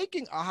for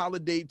making a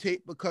holiday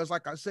tape because,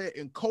 like I said,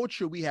 in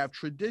culture, we have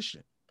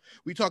tradition.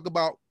 We talk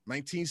about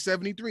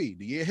 1973,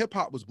 the year hip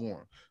hop was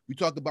born. We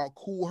talk about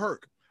Kool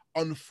Herc.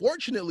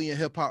 Unfortunately, in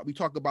hip hop, we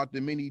talk about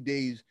the many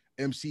days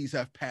MCs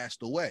have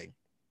passed away.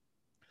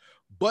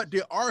 But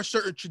there are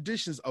certain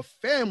traditions of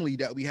family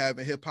that we have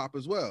in hip hop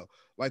as well.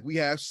 Like we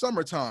have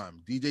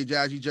Summertime, DJ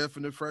Jazzy Jeff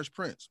and the Fresh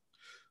Prince.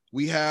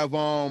 We have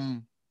our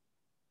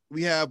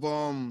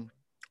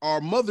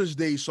Mother's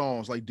Day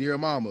songs like Dear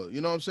Mama, you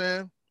know what I'm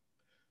saying?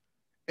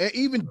 And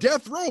even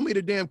Death Row made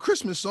a damn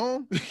Christmas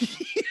song.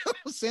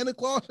 Santa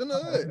Claus in the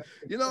Hood.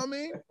 You know what I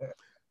mean?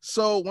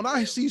 So when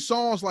I see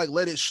songs like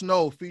Let It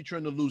Snow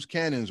featuring the Loose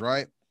Cannons,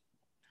 right?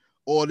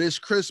 Or This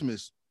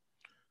Christmas,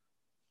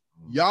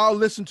 y'all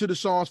listen to the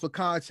songs for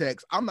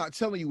context. I'm not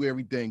telling you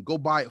everything. Go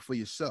buy it for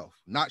yourself,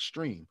 not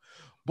stream.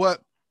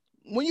 But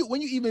when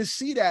you even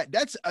see that,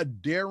 that's a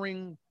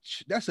daring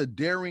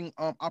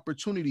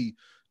opportunity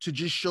to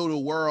just show the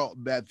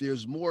world that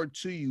there's more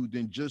to you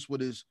than just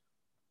what is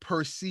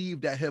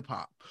perceived at hip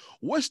hop.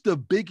 What's the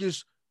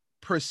biggest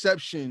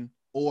perception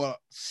or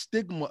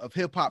stigma of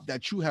hip hop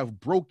that you have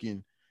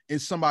broken in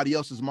somebody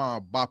else's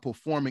mind by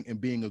performing and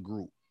being a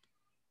group?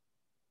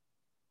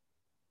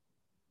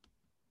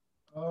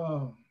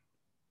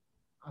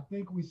 I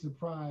think we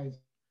surprise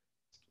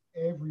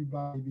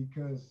everybody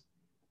because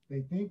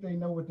they think they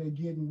know what they're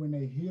getting when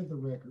they hear the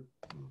record,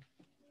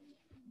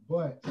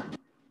 but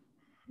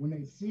when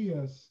they see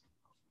us,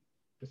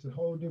 it's a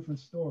whole different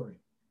story.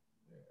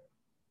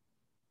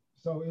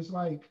 So it's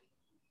like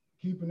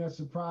keeping that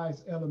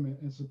surprise element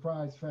and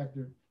surprise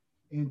factor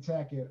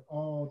intact at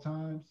all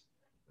times,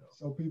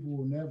 so people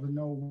will never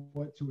know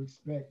what to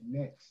expect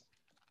next.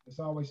 It's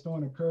always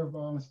throwing a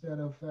curveball instead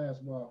of a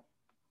fastball.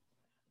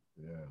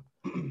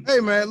 Yeah. Hey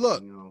man,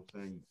 look. You know what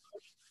I'm saying?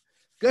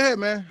 Go ahead,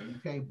 man. You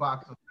can't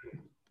box us in.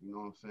 You know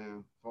what I'm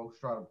saying?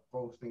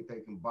 Folks think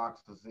they can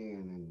box us in,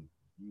 and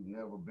you've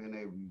never been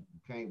able. You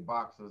can't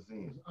box us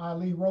in. It's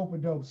Ali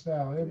Rope-a-dope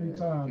style every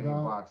time, you can't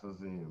dog. box us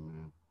in,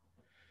 man.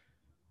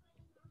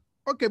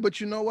 Okay, but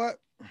you know what?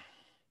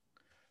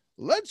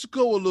 Let's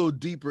go a little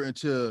deeper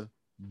into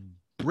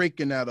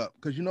breaking that up,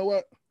 because you know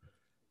what?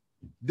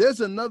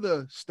 There's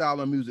another style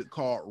of music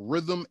called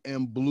rhythm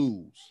and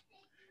blues.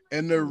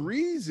 And the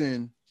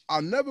reason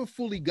I never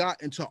fully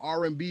got into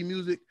R&B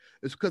music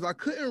is because I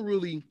couldn't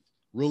really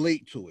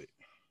relate to it.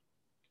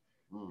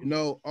 You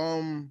know,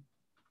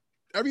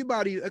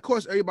 everybody, of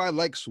course, everybody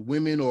likes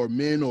women or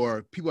men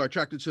or people are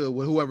attracted to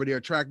whoever they're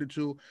attracted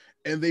to,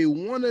 and they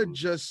want to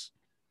just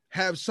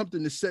have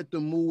something to set the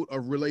mood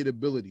of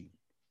relatability.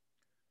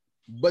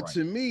 But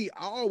to me,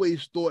 I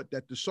always thought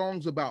that the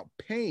songs about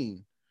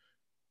pain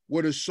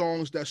were the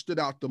songs that stood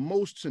out the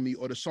most to me,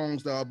 or the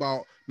songs that are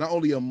about not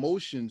only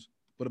emotions,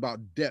 but about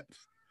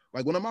depth.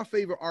 Like one of my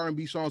favorite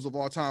R&B songs of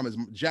all time is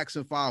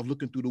Jackson 5,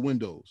 Looking Through the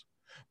Windows,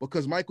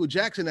 because Michael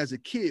Jackson as a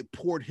kid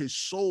poured his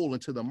soul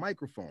into the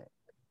microphone.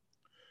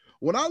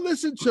 When I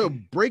listened to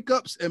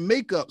Breakups and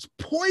Makeups,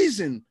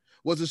 Poison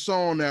was a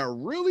song that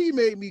really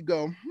made me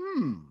go,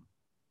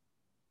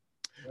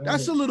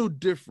 that's a little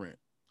different.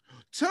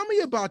 Tell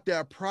me about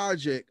that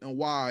project and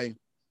why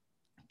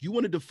you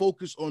wanted to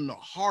focus on the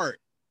heart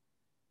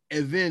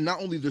and then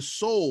not only the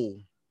soul,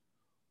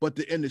 but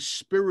in the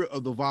spirit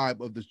of the vibe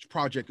of the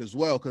project as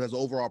well, because as an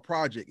overall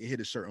project, it hit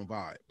a certain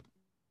vibe.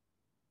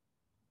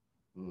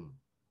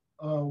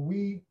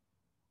 We,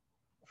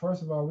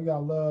 first of all, we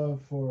got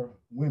love for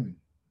women.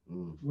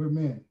 We're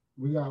men.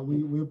 We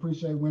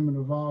appreciate women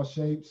of all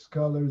shapes,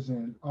 colors,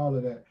 and all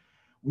of that.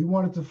 We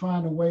wanted to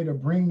find a way to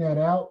bring that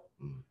out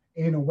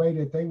in a way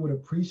that they would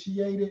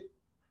appreciate it,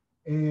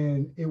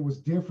 and it was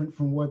different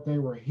from what they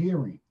were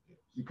hearing,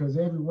 because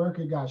every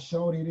worker got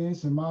shorty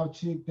this and mouth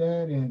chick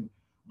that and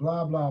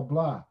blah, blah,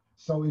 blah.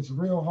 So it's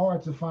real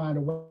hard to find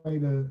a way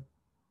to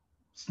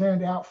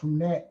stand out from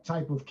that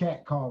type of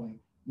catcalling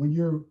when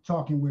you're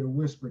talking with a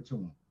whisper to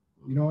them.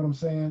 You know what I'm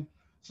saying?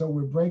 So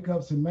with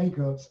Breakups and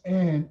Makeups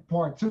and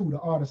part 2, the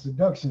art of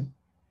seduction,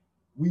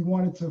 we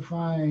wanted to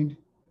find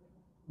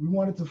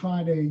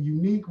a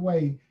unique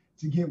way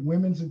to get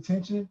women's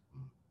attention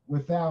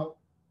without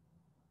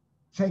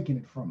taking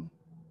it from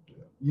them.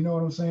 You know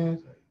what I'm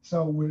saying?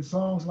 So with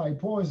songs like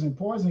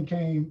Poison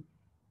came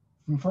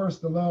from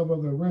first the love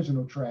of the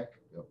original track.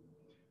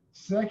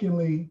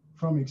 Secondly,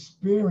 from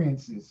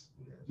experiences,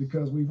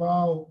 because we've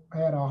all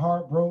had our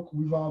heart broke,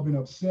 we've all been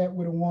upset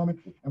with a woman,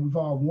 and we've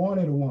all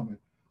wanted a woman.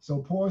 So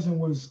Poison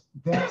was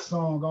that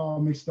song all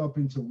mixed up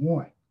into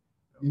one.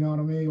 You know what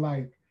I mean?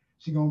 Like,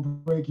 she gonna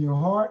break your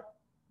heart,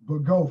 but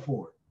go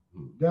for it.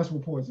 That's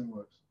what Poison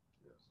was.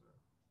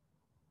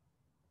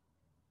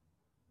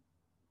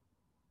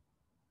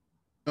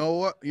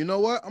 You know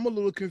what? I'm a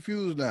little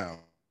confused now.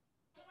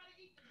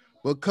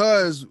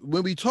 Because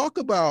when we talk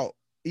about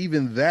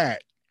even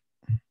that,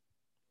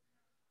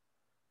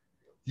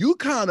 you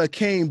kind of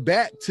came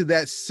back to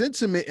that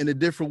sentiment in a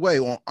different way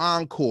on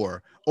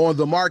Encore, on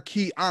the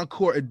Marquee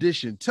Encore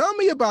edition. Tell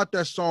me about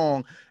that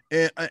song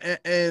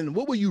and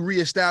what were you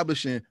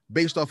reestablishing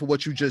based off of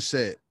what you just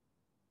said?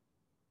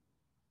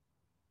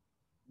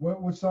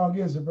 What song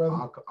is it,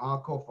 brother?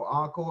 Encore for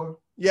Encore?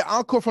 Yeah,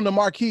 Encore from the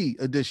Marquee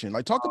edition.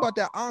 Like, talk about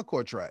that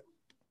Encore track.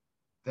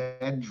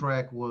 That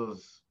track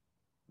was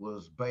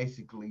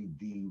basically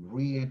the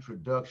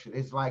reintroduction.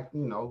 It's like,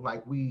 you know,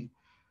 like we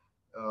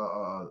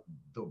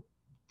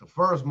the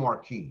first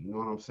Marquee, you know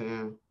what I'm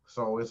saying?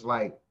 So it's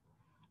like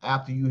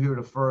after you hear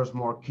the first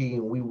Marquee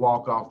and we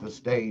walk off the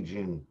stage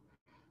and,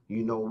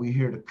 you know, we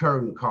hear the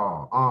curtain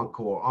call,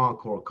 encore,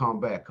 encore,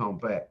 come back, come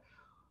back.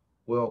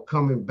 Well,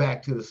 coming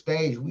back to the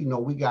stage, we know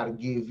we got to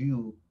give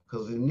you,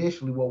 because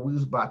initially what we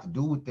was about to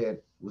do with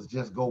that was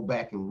just go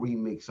back and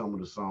remix some of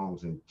the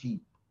songs and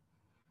keep.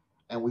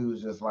 And we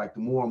was just like,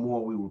 the more and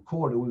more we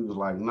recorded, we was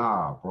like,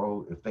 nah,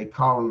 bro, if they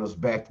calling us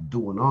back to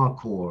do an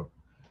encore,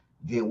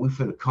 then we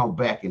finna come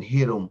back and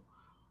hit them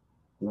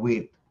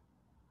with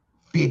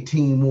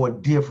 15 more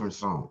different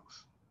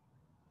songs.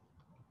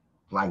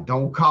 Like,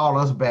 don't call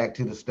us back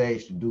to the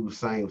stage to do the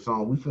same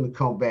song. We finna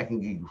come back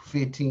and give you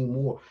 15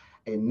 more.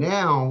 And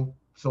now,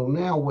 so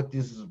now what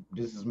this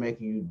is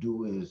making you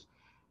do is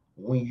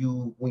when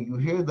you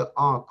hear the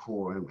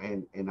encore,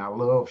 and I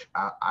love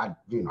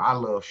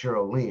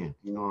Cheryl Lynn,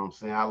 you know what I'm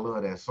saying? I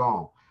love that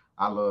song.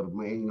 I love,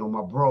 man,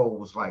 my bro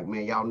was like,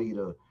 man, y'all need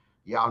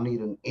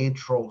an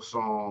intro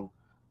song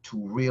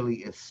to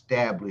really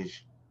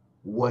establish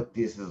what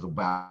this is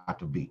about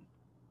to be.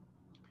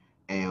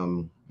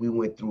 And we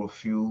went through a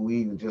few, we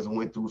even just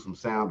went through some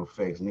sound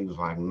effects, and he was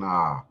like,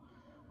 nah,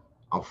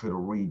 I'm finna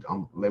read,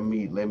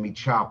 let me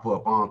chop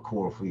up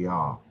encore for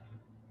y'all.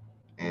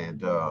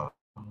 And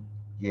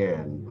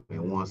yeah, and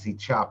once he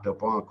chopped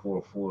up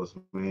encore for us,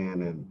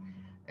 man,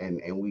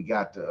 and we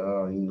got the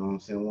you know what I'm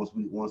saying,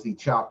 once he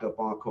chopped up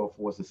encore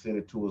for us and sent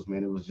it to us,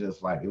 man, it was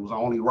just like, it was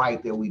only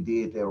right that we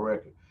did that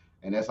record.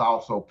 And that's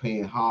also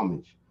paying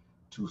homage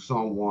to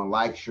someone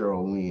like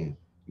Cheryl Lynn,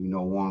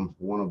 one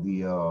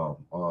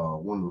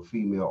of the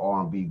female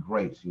R&B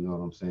greats, you know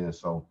what I'm saying?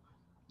 So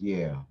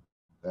yeah,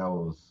 that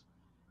was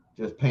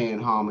just paying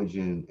homage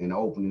and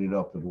opening it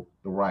up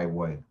the right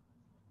way.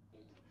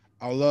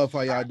 I love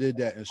how y'all did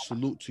that, and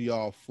salute to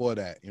y'all for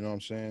that. You know what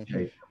I'm saying?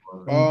 Okay,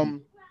 brother. Thank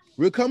you.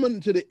 We're coming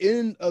to the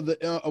end of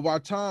the of our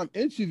time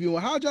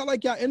interviewing. How'd y'all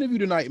like y'all interview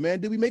tonight,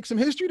 man? Did we make some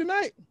history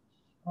tonight?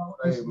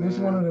 This is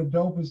one of the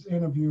dopest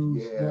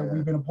interviews that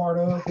we've been a part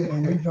of,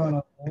 and we've done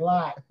a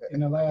lot in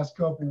the last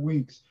couple of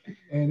weeks.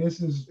 And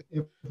this is,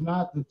 if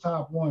not the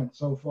top one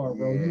so far,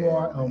 bro. You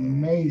are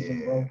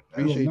amazing, bro.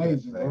 You're Appreciate that.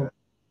 amazing, bro.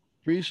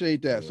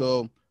 Appreciate that. Yeah.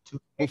 So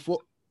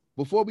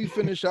before we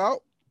finish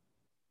out,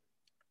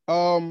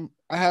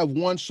 I have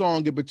one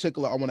song in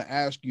particular I want to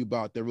ask you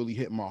about that really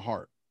hit my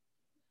heart.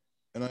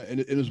 And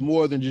it was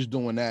more than just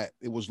doing that.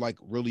 It was like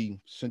really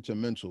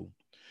sentimental.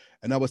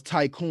 And that was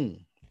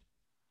Tycoon.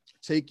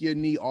 Take your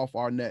knee off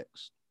our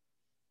necks.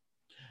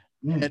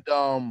 And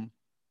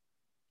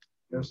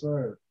Yes,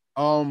 sir.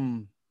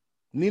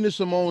 Nina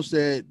Simone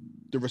said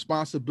the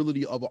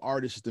responsibility of an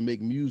artist is to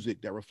make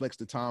music that reflects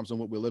the times and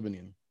what we're living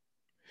in.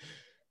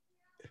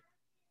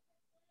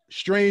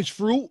 Strange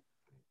Fruit,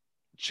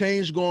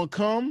 Change Gonna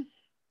Come,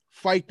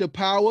 Fight the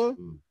Power.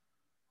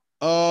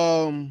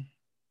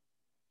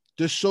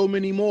 There's so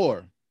many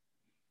more.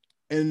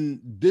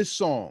 And this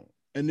song,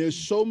 and there's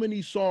so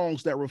many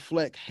songs that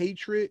reflect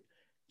hatred,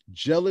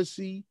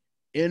 jealousy,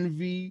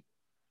 envy,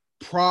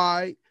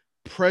 pride,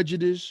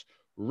 prejudice,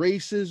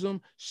 racism,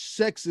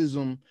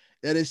 sexism,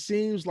 that it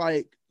seems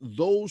like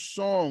those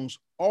songs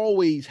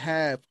always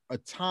have a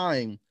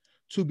time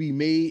to be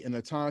made and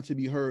a time to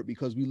be heard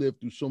because we live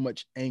through so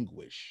much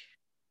anguish.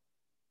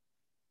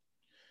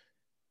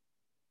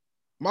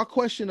 My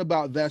question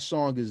about that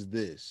song is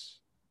this.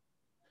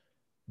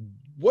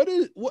 What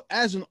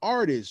as an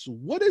artist,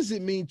 what does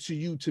it mean to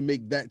you to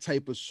make that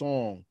type of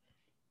song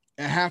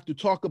and have to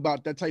talk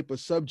about that type of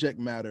subject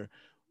matter,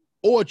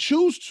 or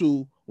choose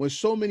to, when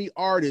so many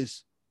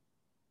artists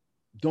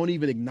don't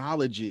even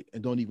acknowledge it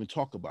and don't even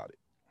talk about it?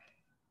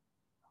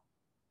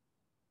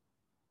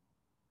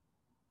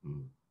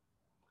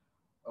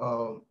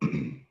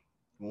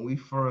 When we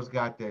first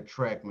got that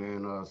track,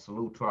 man,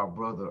 salute to our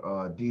brother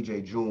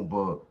DJ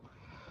Junebug,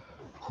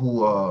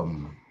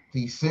 who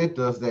he sent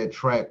us that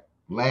track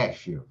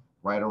last year,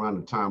 right around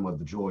the time of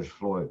the George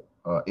Floyd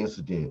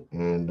incident,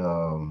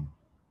 and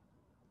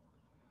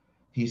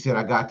he said,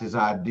 "I got this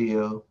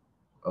idea."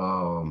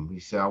 He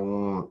said, "I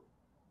want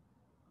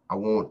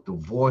the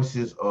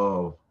voices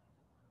of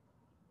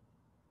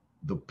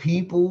the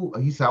people."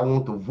 He said, "I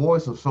want the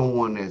voice of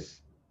someone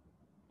that's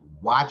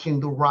watching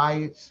the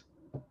riots."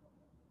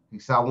 He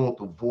said, "I want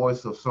the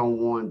voice of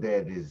someone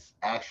that is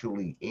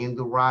actually in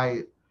the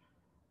riot."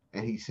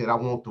 And he said, "I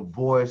want the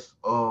voice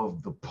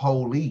of the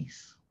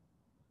police."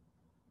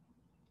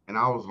 And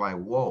I was like,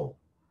 whoa.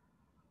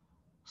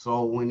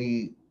 So when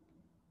he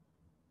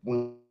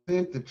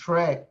sent the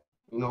track,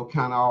 kind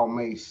of all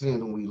made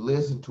sense. And we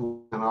listened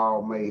to it, and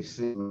all made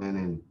sense, man.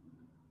 And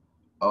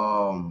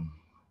um,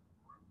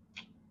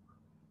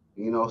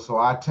 so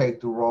I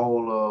take the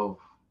role of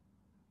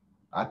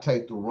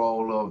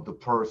the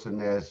person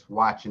that's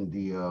watching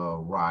the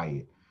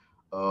riot.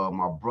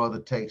 My brother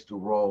takes the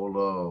role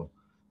of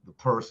the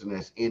person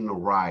that's in the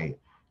riot,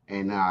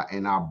 and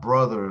our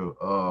brother,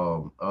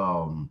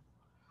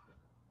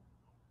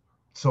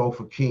 so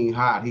for King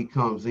Hot, he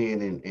comes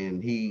in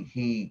and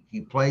he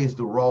plays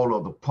the role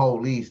of the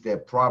police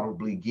that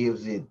probably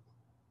gives it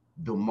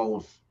the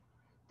most,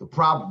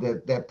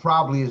 that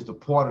probably is the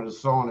part of the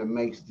song that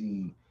makes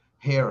the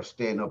hair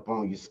stand up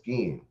on your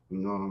skin. You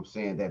know what I'm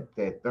saying?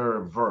 That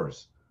third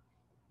verse.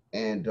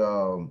 And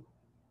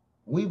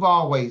we've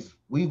always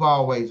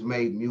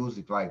made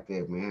music like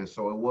that, man.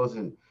 So it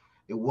wasn't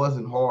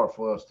hard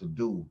for us to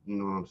do. You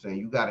know what I'm saying?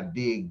 You got to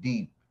dig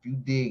deep. If you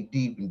dig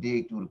deep and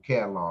dig through the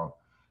catalog,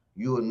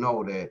 you'll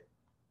know that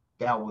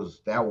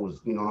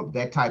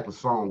that type of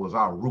song was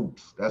our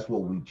roots. That's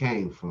what we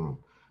came from.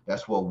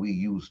 That's what we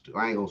used to.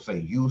 I ain't gonna say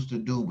used to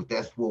do, but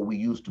that's what we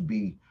used to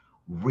be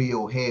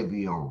real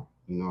heavy on.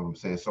 You know what I'm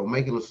saying? So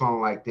making a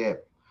song like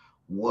that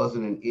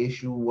wasn't an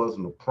issue,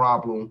 wasn't a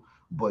problem.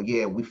 But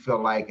yeah, we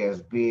felt like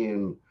as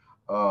being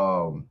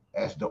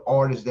as the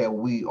artists that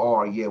we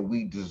are, yeah,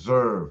 we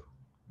deserve,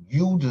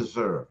 you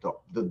deserve,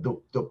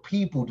 the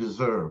people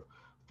deserve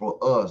for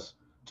us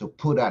to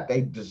put out,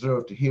 they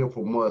deserve to hear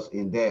from us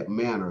in that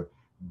manner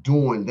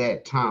during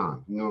that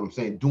time. You know what I'm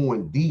saying?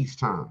 During these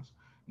times.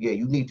 Yeah,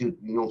 you need to,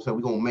 you know what I'm saying?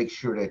 We're gonna make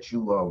sure that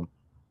you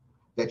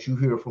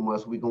hear from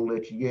us. We're gonna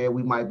let you, yeah,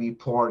 we might be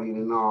partying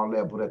and all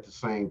that, but at the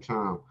same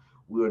time,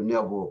 we'll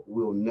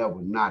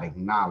never not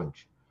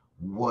acknowledge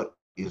what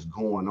is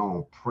going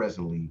on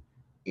presently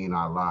in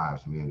our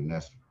lives, man. And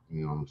that's,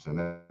 you know what I'm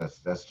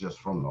saying, that's just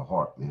from the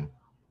heart, man.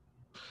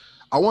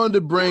 I wanted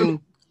to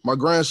bring my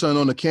grandson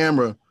on the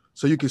camera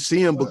so you can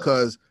see him,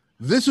 because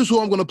this is who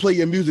I'm going to play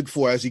your music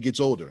for as he gets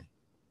older.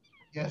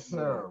 Yes,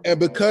 sir. And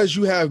because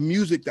you have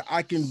music that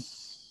I can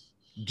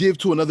give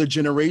to another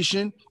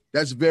generation,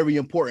 that's very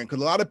important.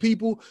 Because a lot of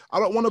people, I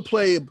don't want to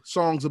play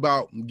songs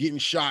about getting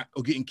shot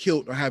or getting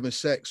killed or having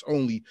sex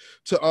only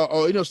to,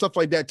 or you know, stuff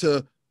like that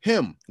to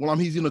him while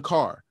he's in the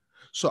car.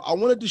 So I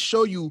wanted to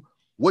show you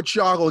what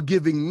y'all are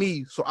giving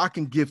me so I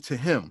can give to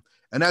him.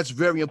 And that's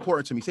very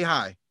important to me. Say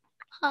hi.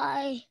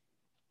 Hi.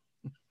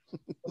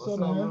 What's up,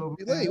 man?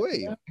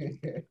 Wait.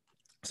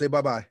 Say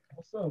bye-bye.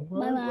 What's up,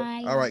 bro?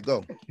 Bye-bye. All right,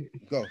 go.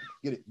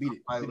 Get it, beat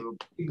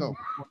it. Go.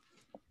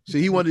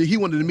 See, he wanted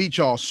to meet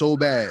y'all so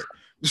bad.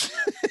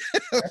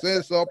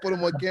 So I'll put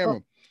him on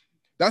camera.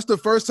 That's the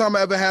first time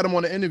I ever had him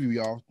on an interview,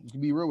 y'all. To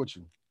be real with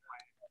you.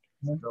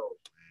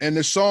 And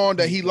the song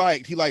that he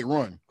liked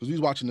Run, because he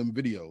was watching them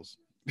videos.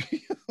 You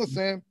know what I'm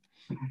saying?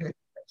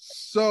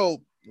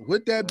 So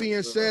with that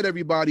being said,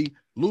 everybody,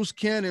 Loose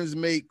Cannons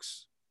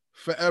makes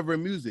forever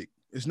music.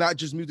 It's not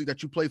just music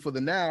that you play for the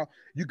now.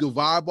 You can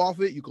vibe off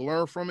it, you can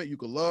learn from it, you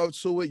can love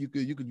to it, you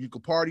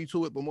could party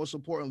to it, but most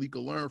importantly, you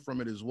can learn from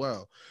it as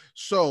well.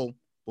 So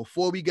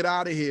before we get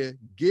out of here,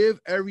 give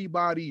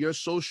everybody your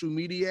social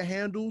media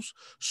handles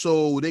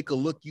so they can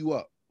look you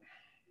up.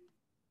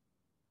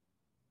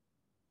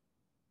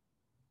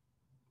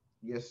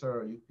 Yes,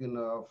 sir. You can,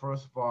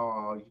 first of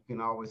all, you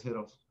can always hit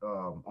us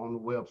on the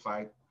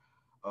website,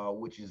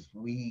 which is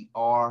we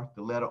are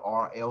the letter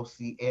R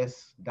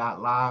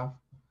LCS.live.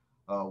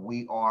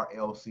 We are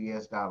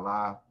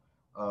LCS.live.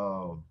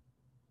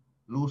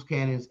 Loose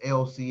Cannons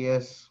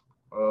LCS.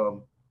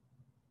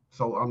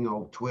 So I'm, you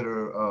know,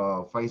 Twitter,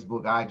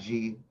 Facebook,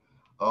 IG.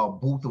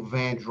 Booth of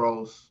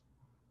Vandross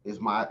is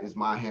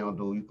my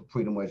handle. You can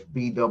pretty much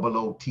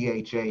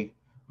BOOTHA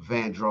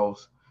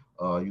Vandross.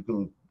 You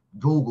can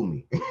Google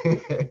me.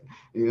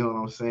 You know what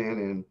I'm saying?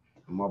 And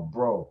my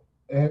bro.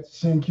 At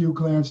CQ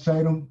Clarence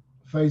Tatum,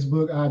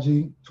 Facebook,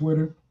 IG,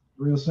 Twitter,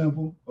 real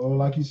simple. Or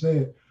like you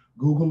said,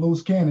 Google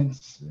Loose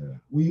Cannons. Yeah.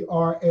 We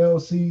are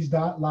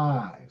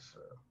LCs.live. Yes, sir.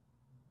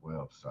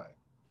 Website.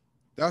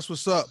 That's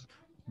what's up.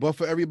 But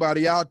for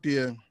everybody out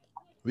there,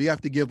 we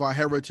have to give our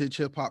heritage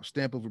hip hop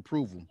stamp of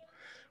approval.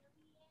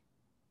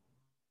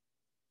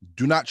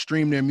 Do not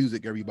stream their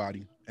music,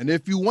 everybody. And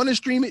if you want to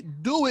stream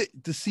it, do it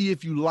to see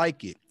if you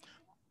like it.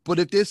 But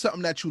if there's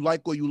something that you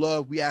like or you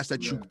love, we ask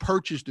that you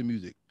purchase the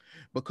music,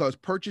 because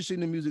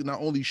purchasing the music not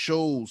only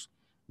shows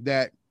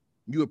that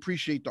you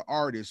appreciate the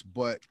artist,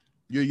 but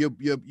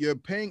you're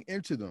paying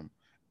into them.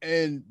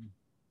 And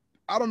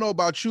I don't know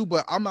about you,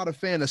 but I'm not a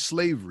fan of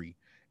slavery.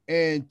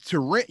 And to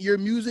rent your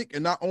music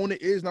and not own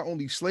it is not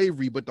only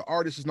slavery, but the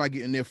artist is not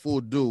getting their full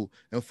due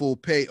and full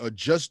pay or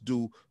just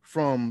due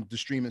from the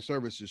streaming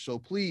services. So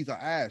please, I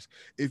ask,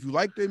 if you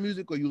like their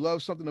music or you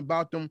love something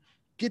about them,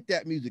 get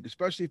that music,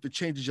 especially if it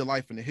changes your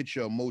life and it hits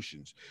your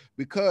emotions.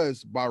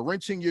 Because by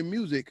renting your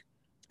music,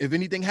 if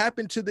anything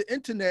happened to the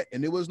internet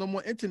and there was no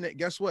more internet,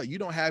 guess what? You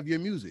don't have your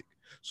music.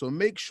 So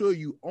make sure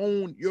you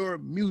own your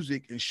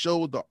music and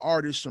show the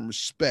artist some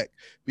respect,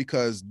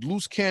 because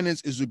Loose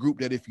Cannons is a group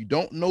that if you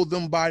don't know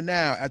them by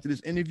now, after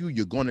this interview,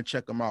 you're going to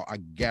check them out. I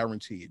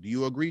guarantee it. Do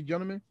you agree,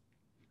 gentlemen?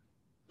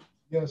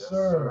 Yes,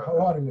 sir.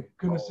 Wholeheartedly.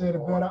 Couldn't have said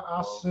it better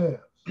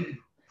ourselves.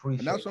 And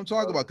that's what I'm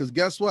talking about, because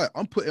guess what?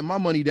 I'm putting my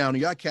money down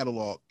in your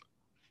catalog,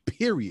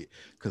 period.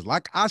 Because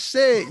like I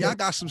said, y'all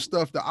got some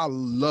stuff that I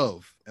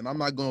love, and I'm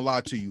not going to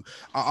lie to you.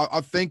 I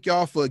thank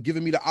y'all for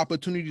giving me the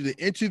opportunity to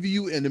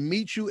interview you and to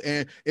meet you.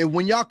 And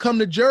when y'all come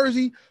to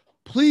Jersey,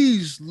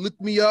 please look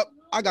me up.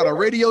 I got a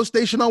radio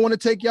station I want to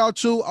take y'all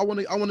to. I want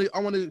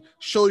to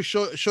show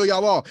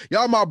y'all all.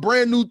 Y'all my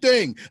brand new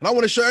thing, and I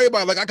want to show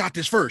everybody like I got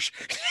this first.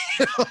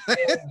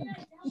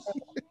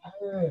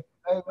 Hey,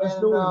 Let's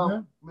do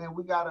it, man.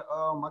 We gotta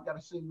I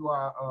gotta send you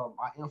our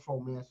info,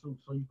 man,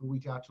 so you can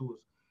reach out to us.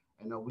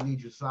 And we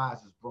need your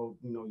sizes, bro.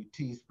 You know, your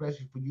tees,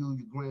 especially for you,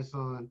 your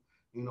grandson,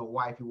 you know,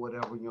 wifey,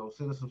 whatever. You know,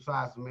 send us some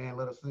sizes, man.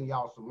 Let us send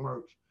y'all some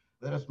merch.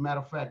 Matter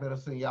of fact, let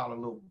us send y'all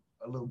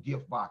a little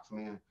gift box,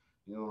 man.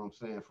 You know what I'm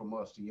saying, from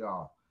us to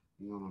y'all.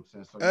 You know what I'm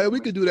saying? So hey, we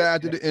could do that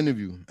after the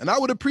interview, and I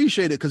would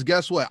appreciate it, because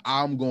guess what?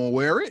 I'm gonna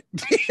wear it.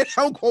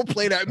 I'm gonna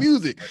play that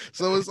music,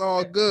 so it's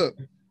all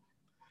good.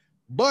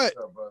 But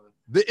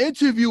the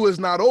interview is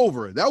not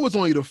over. That was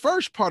only the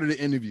first part of the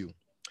interview.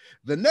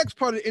 The next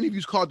part of the interview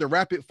is called the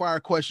rapid fire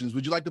questions.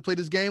 Would you like to play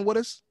this game with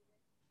us?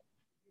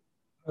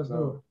 Let's do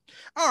it.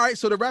 All right,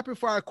 so the rapid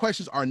fire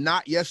questions are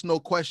not yes, no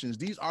questions.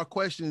 These are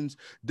questions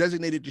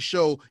designated to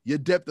show your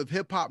depth of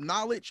hip hop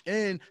knowledge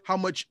and how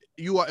much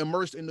you are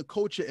immersed in the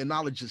culture and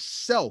knowledge of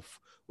self,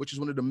 which is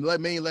one of the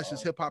main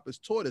lessons hip hop has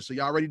taught us. So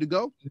y'all ready to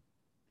go?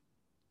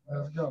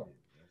 Let's go.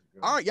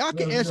 All right, y'all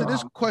can answer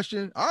this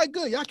question. All right,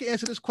 good. Y'all can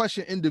answer this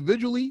question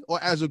individually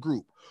or as a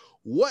group.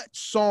 What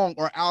song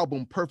or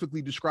album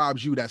perfectly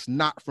describes you that's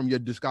not from your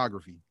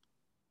discography?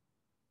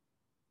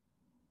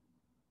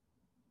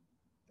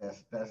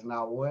 That's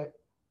not what?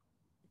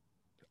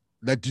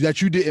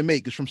 That you didn't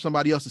make. It's from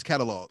somebody else's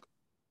catalog.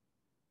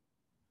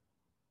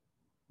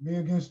 Me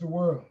Against the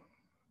World,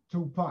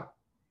 Tupac.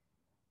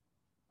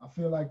 I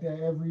feel like that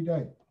every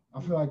day.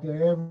 I feel like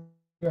that every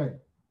day.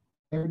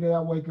 Every day I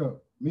wake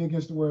up. Me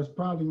Against the World is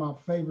probably my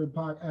favorite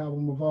Pac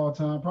album of all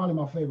time, probably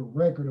my favorite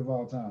record of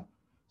all time.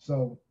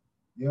 So,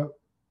 yep,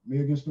 Me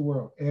Against the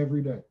World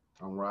every day.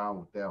 I'm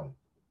riding with that one.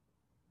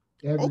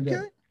 Every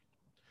day.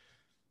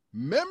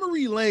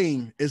 Memory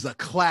Lane is a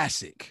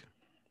classic.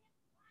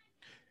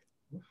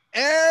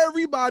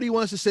 Everybody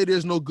wants to say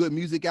there's no good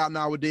music out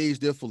nowadays.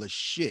 They're full of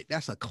shit.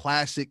 That's a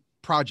classic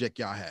project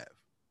y'all have.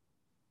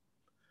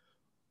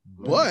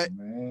 But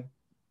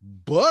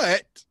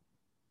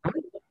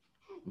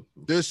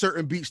there's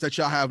certain beats that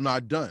y'all have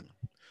not done.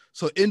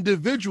 So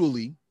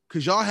individually,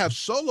 because y'all have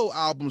solo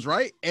albums,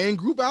 right? And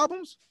group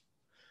albums.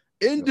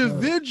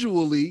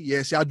 Individually,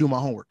 yes, I do my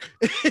homework.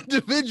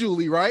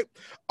 Individually, right?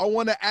 I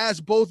want to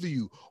ask both of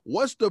you,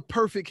 what's the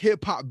perfect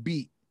hip hop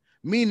beat?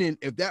 Meaning,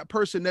 if that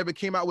person never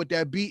came out with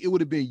that beat, it would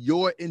have been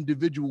your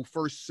individual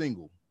first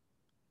single.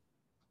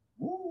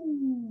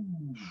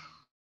 Ooh.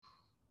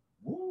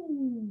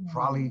 Ooh.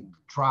 Probably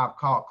Tribe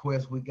Called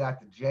Quest, We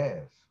Got the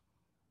Jazz.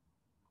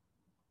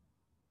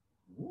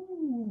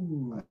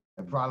 Ooh.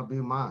 That'd probably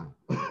be mine.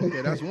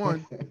 Okay, that's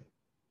one.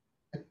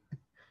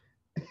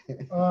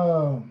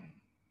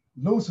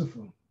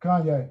 Lucifer,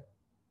 Kanye.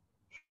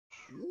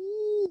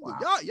 Ooh, wow.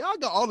 Y'all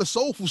got all the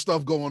soulful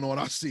stuff going on,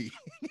 I see.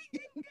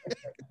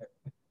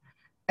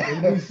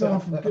 It'll be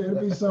something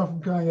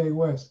from Kanye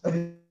West.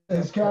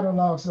 His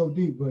catalog so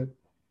deep, but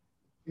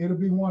it'll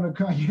be one of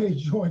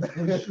Kanye's joints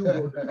for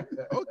sure.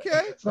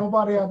 Okay.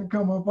 Somebody have to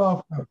come up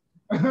off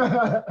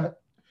of.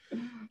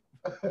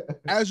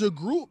 As a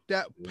group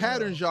that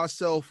patterns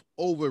yourself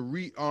over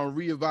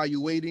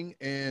reevaluating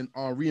and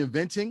on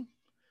reinventing,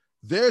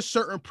 there's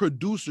certain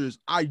producers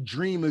I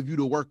dream of you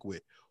to work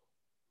with.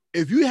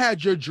 If you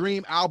had your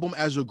dream album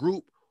as a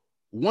group,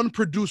 one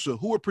producer,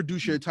 who would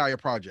produce your entire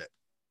project?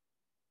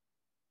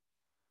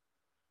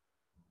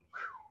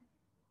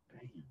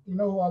 You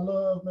know who I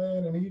love,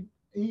 man, and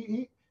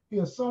he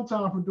a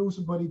sometime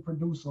producer, but he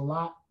produced a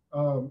lot.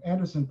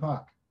 Anderson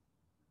 .Paak.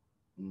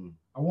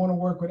 I want to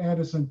work with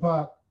Anderson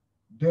 .Paak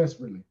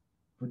desperately.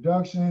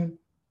 Production,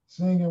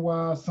 singing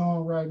wise,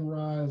 songwriting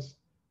wise,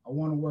 I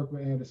want to work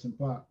with Anderson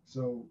 .Paak.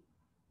 So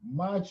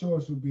my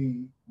choice would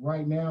be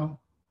right now,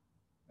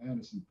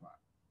 Anderson .Paak.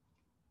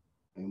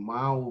 And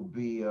mine will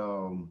be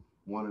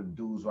one of the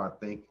dudes who I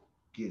think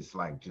gets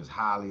like just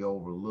highly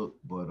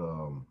overlooked, but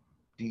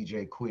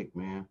DJ Quick,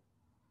 man.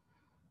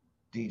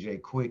 DJ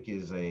Quick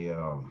is a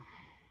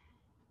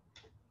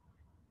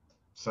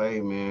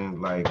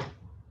like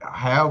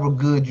however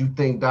good you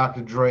think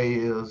Dr. Dre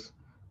is,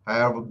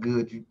 however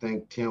good you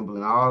think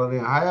Timbaland, all of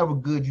them, however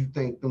good you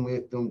think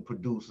them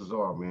producers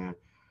are, man.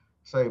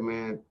 Say,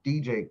 man,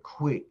 DJ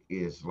Quick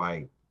is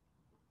like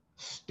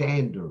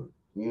standard.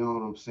 You know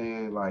what I'm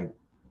saying? Like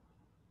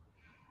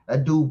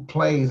that dude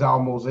plays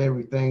almost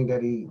everything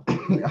that he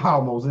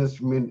almost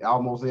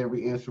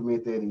every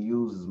instrument that he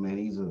uses, man.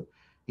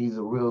 He's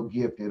a real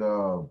gifted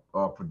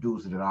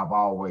producer that I've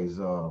always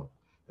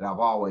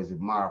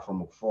admired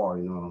from afar,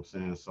 you know what I'm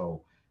saying?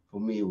 So for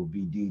me it would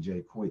be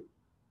DJ Quick.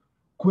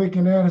 Quick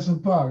and Anderson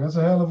 .Paak. That's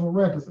a hell of a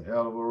record. That's a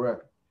hell of a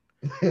record.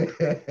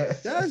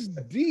 That's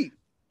deep.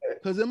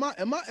 Because in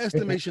my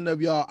estimation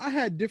of y'all, I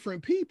had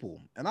different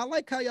people, and I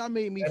like how y'all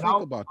made me think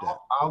about that.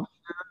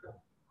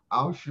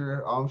 I'm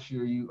sure,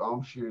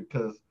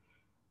 because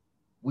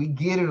we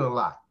get it a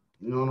lot.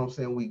 You know what I'm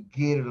saying? We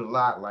get it a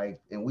lot,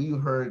 like, and we've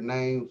heard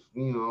names,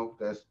 you know,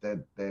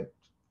 that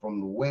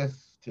from the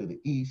west to the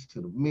east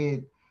to the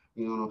mid.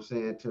 You know what I'm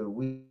saying?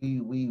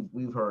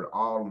 We've heard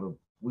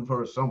we've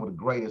heard some of the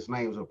greatest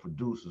names of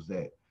producers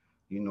that,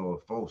 you know,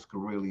 if folks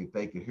could really, if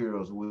they could hear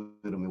us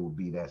with them, it would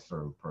be that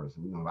certain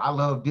person. You know, I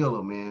love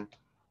Dilla, man.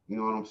 You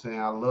know what I'm saying?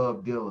 I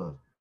love Dilla.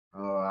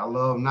 I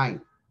love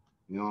Knight.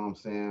 You know what I'm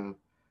saying?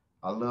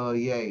 I love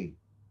Ye.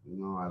 You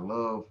know, I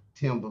love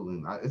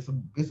Timbaland.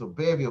 It's a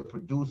bevy of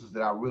producers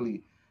that I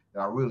really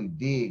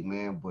dig,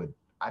 man. But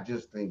I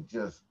just think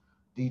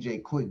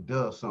DJ Quick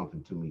does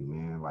something to me,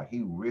 man. Like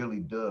he really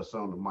does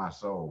something to my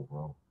soul,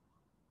 bro.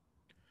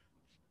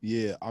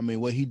 Yeah, I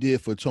mean, what he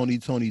did for Tony,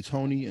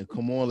 and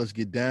Come On, Let's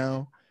Get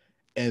Down.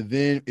 And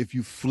then if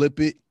you flip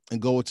it and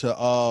go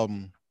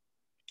to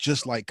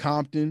Just Like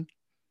Compton,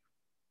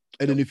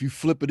 and then if you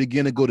flip it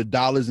again and go to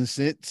Dollars and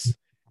Cents,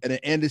 and then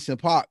Anderson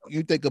 .Paak,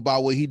 you think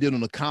about what he did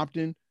on the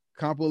Compton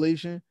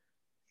compilation.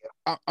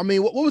 I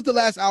mean, what was the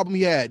last album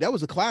he had? That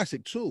was a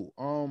classic too.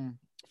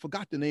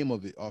 Forgot the name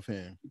of it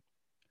offhand,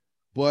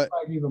 but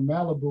Like even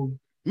Malibu.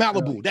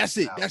 Malibu. That's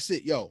it. That's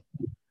it, yo.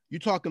 You're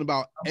talking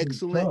about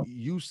excellent Tough.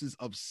 uses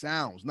of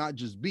sounds, not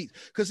just beats.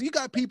 Because you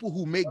got people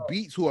who make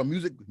beats who are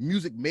music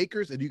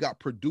makers, and you got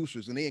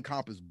producers, and they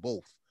encompass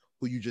both.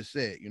 Who you just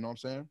said, you know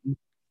what I'm saying?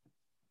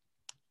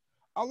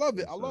 I love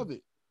it. I love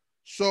it.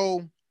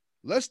 So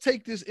let's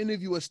take this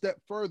interview a step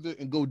further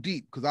and go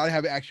deep, because I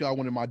haven't actually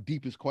one of my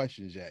deepest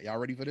questions yet. Y'all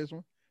ready for this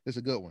one? It's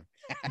a good one.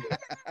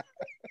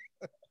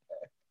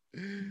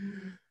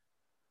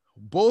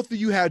 Both of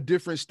you have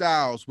different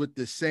styles with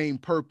the same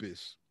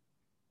purpose.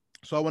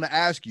 So I want to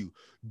ask you,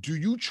 do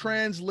you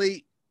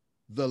translate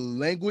the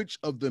language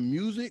of the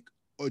music,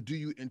 or do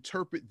you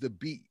interpret the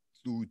beat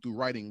through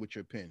writing with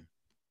your pen?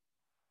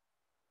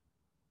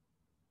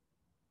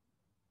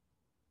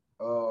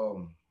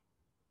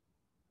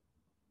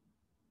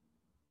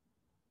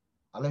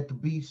 I let the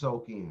beat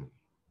soak in,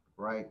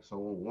 right? So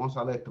once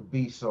I let the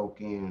beat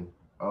soak in,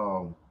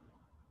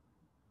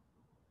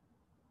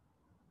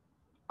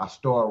 I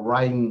start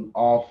writing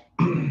off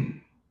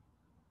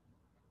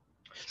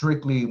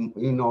strictly,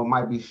 it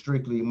might be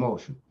strictly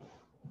emotion.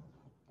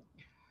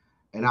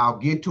 And I'll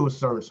get to a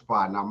certain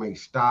spot and I may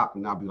stop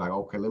and I'll be like,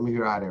 okay, let me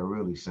hear how that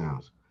really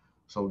sounds.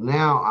 So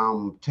now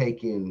I'm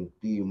taking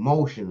the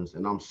emotions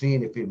and I'm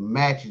seeing if it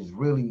matches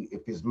really,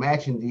 if it's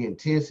matching the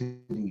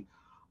intensity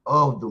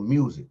of the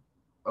music,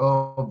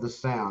 of the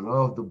sound,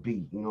 of the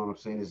beat. You know what I'm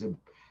saying?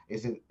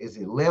 Is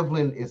it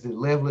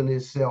leveling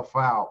itself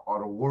out, or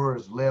the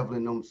words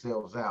leveling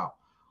themselves out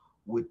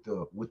with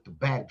the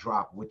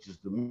backdrop, which is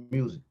the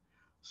music?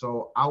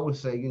 So I would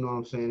say, you know what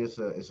I'm saying,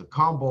 it's a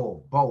combo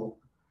of both.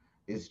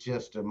 It's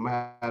just a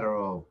matter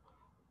of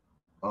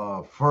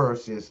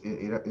first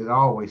it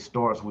always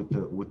starts with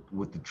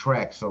the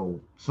track.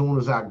 So soon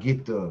as I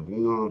get you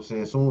know what I'm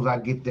saying, soon as I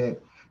get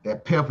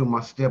that pep in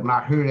my step and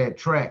I hear that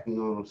track, you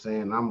know what I'm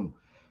saying,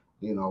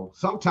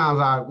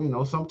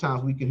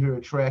 sometimes we can hear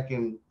a track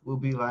and we'll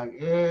be like,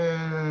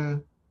 yeah,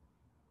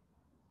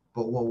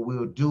 but what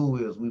we'll do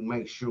is we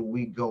make sure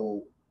we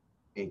go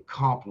and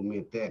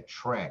complement that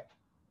track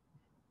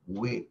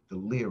with the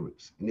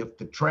lyrics. And if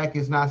the track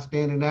is not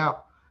standing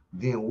out,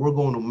 then we're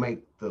going to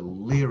make the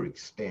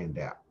lyrics stand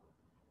out.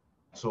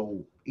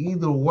 So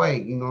either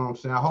way, you know what I'm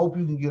saying? I hope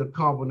you can get a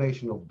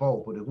combination of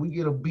both. But if we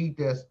get a beat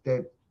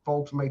that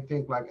folks may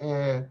think like,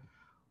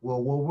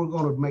 well, what we're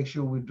going to make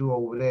sure we do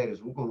over that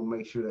is we're going to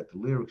make sure that the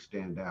lyrics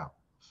stand out.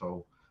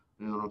 So,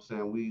 you know what I'm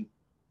saying?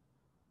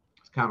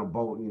 It's kind of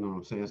both, you know what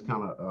I'm saying? It's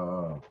kind of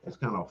a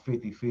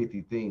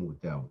 50-50 thing with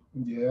that one.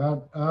 Yeah,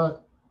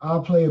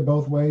 I'll play it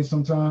both ways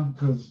sometimes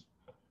because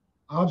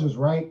I'll just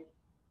write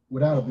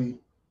without a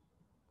beat.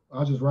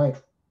 I'll just write,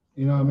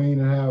 you know what I mean,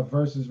 and have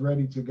verses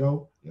ready to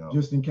go Yeah.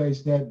 just in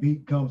case that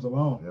beat comes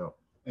along. Yeah.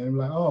 And I'm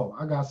like, oh,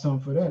 I got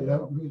something for that. Yeah.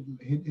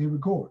 Hit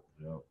record.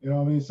 Yeah. You know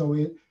what I mean? So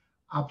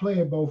I play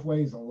it both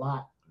ways a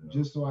lot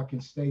just so I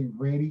can stay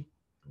ready.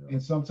 Yeah.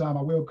 And sometimes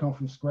I will come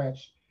from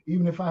scratch.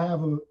 Even if I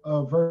have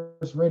a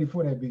verse ready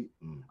for that beat,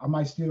 I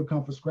might still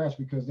come from scratch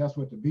because that's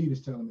what the beat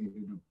is telling me to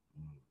do.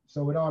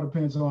 So it all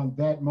depends on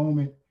that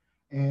moment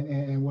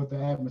and what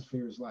the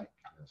atmosphere is like.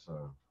 Yes,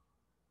 sir.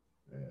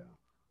 Yeah.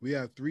 We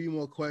have three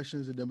more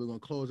questions and then we're gonna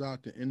close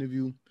out the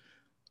interview.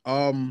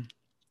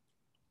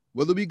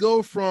 Whether we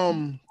go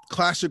from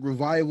classic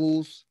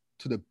revivals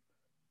to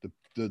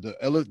the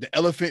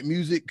elephant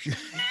music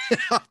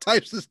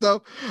types of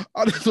stuff,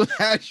 I just want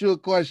to ask you a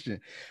question.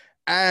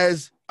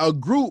 As a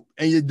group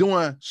and you're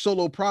doing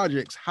solo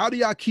projects, how do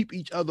y'all keep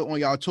each other on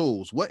y'all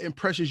toes? What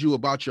impresses you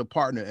about your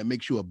partner and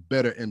makes you a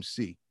better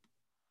MC?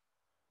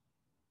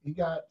 He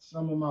got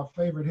some of my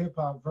favorite hip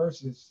hop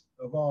verses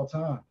of all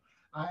time.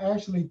 I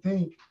actually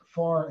think,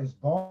 far as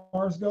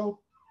bars go,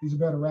 he's a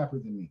better rapper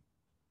than me.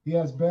 He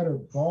has better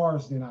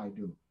bars than I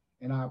do,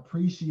 and I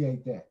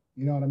appreciate that.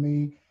 You know what I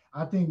mean?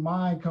 I think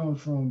mine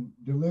comes from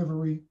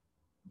delivery,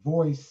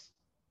 voice,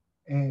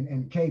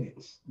 and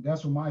cadence.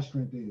 That's what my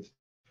strength is.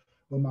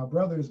 But my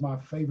brother is my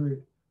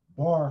favorite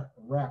bar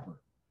rapper.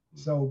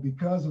 So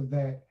because of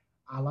that,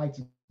 I like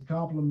to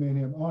compliment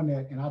him on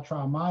that, and I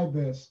try my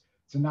best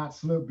to not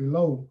slip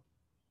below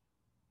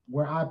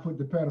where I put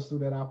the pedestal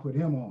that I put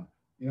him on.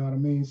 You know what I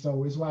mean?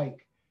 So it's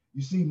like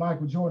you see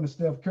Michael Jordan and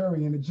Steph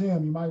Curry in the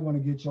gym, you might want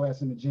to get your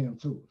ass in the gym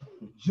too,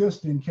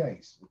 just in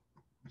case,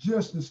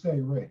 just to stay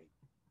ready,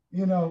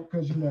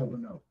 because you never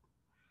know.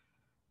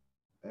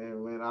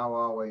 And man, I've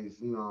always,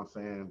 you know what I'm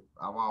saying,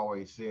 I've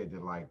always said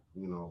that, like,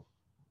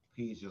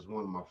 he's just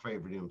one of my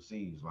favorite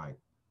MCs. Like,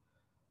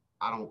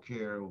 I don't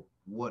care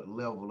what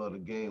level of the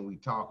game we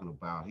talking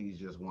about. He's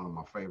just one of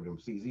my favorite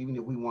MCs. Even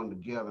if we won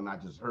together and I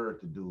just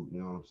heard the dude, you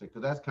know what I'm saying?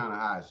 Because that's kind of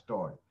how it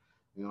started.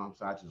 You know what I'm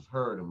saying? I just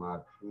heard him.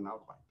 I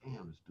was like,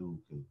 damn, this dude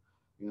can,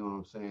 you know what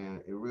I'm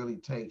saying? It really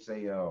takes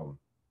a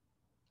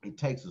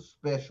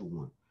special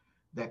one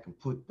that can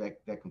put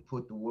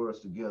the words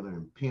together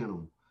and pin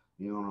them.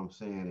 You know what I'm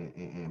saying?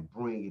 And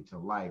bring it to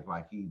life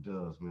like he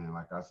does, man.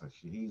 Like I said,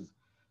 shit, he's,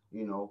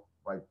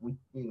 like we,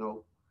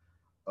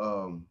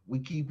 we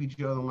keep each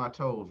other on our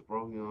toes,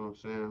 bro. You know what I'm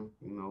saying?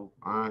 You know,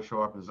 iron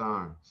sharpens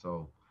iron.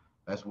 So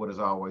that's what has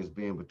always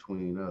been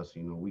between us.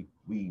 You know, we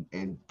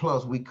and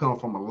plus we come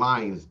from a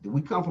lion's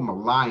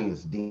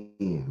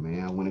den,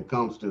 man. When it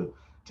comes to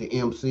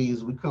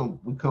MCs, we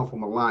come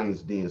from a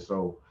lion's den.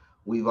 So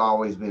we've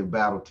always been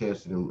battle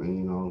tested, and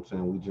you know what I'm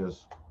saying. We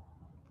just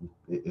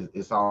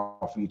it's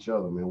off each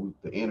other, man.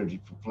 The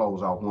energy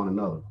flows off one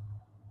another.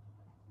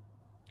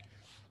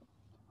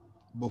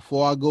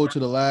 Before I go to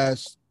the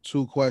last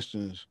two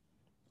questions,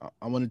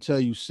 I want to tell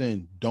you,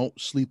 Sin, don't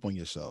sleep on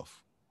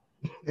yourself.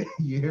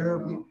 You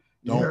heard me?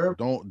 You Don't heard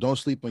don't don't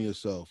sleep on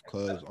yourself,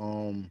 cause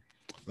me?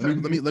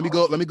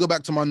 let me go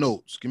back to my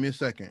notes. Give me a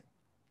second.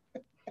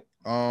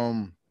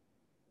 Um,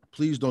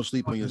 please don't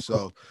sleep on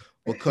yourself,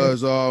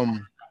 because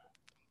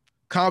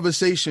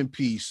conversation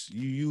piece,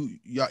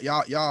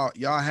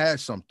 y'all had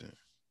something.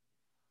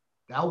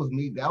 That was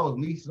me. That was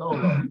me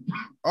solo.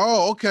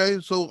 Oh, okay.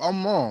 So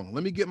I'm wrong.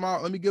 Let me get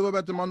back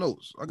to my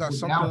notes. I got That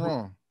something was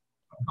wrong.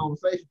 a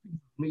conversation piece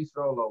with me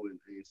solo and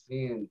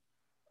seeing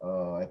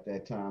at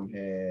that time I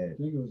had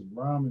think it was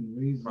Rhyme and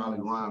Reason. probably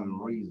or rhyme and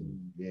something.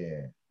 reason.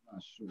 Yeah,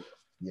 Not sure.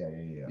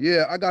 yeah.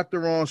 Yeah, I got the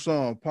wrong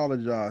song.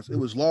 Apologize. It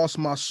was Lost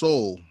My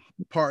Soul.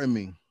 Pardon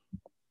me.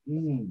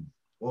 Mm,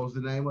 What was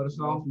the name of the lost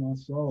song? my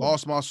soul.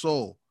 Lost My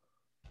Soul.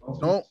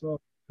 Lost my Don't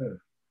soul.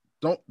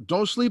 Yeah.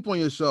 don't sleep on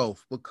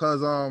yourself,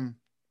 because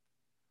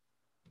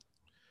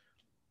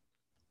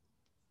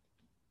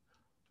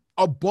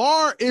a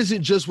bar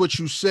isn't just what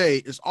you say,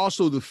 it's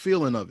also the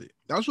feeling of it.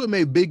 That's what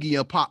made Biggie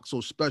and Pac so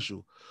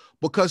special.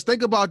 Because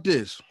think about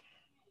this.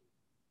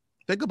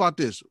 Think about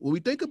this. When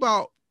we think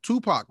about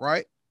Tupac,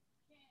 right?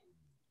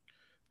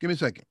 Give me a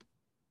second.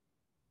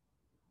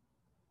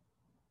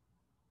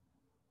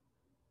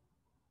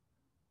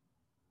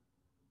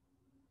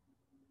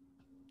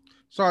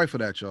 Sorry for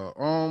that, y'all.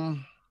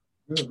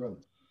 Good, brother.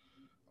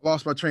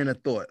 Lost my train of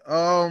thought.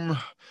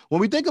 When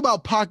we think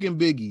about Pac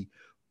and Biggie,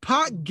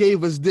 Pac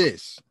gave us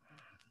this.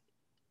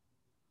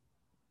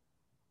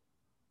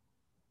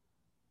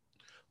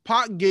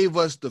 Pac gave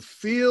us the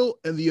feel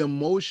and the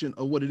emotion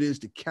of what it is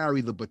to carry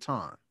the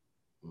baton.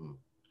 Mm,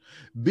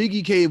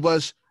 Biggie gave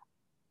us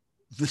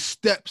the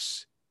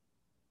steps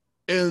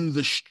and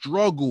the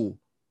struggle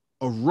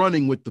of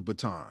running with the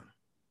baton.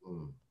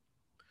 mm,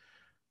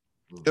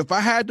 If I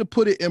had to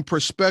put it in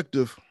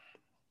perspective,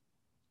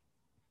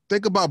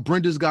 think about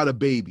Brenda's Got a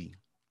Baby,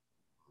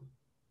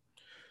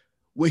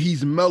 where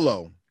he's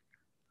mellow.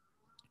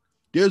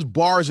 There's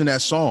bars in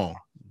that song,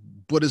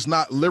 but it's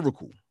not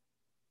lyrical.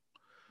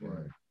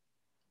 right.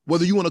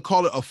 Whether you want to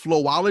call it a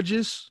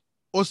flowologist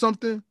or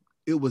something,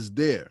 it was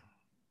there.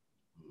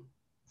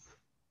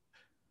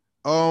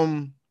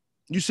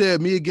 You said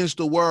Me Against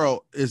the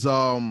World is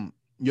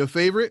your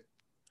favorite.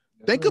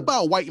 Yes, Think sir.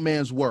 about White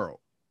Man's World.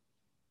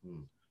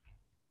 Mm,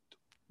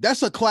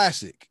 That's a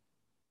classic,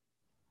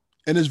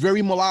 and it's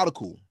very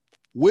melodical.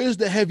 Where's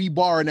the heavy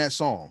bar in that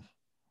song?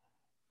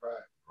 Right.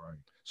 right.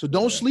 So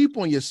don't Yeah. sleep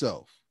on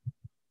yourself.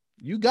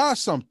 You got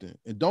something,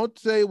 and don't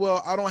say,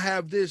 "Well, I don't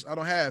have this. I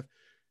don't have."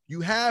 You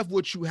have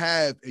what you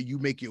have, and you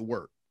make it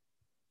work.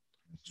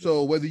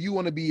 So whether you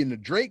want to be in the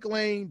Drake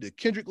lane, the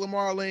Kendrick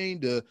Lamar lane,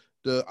 the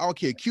I don't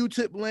care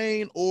Q-Tip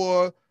lane,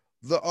 or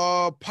the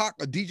Pac,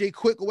 a DJ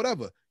Quick or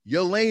whatever,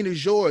 your lane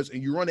is yours,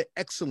 and you run it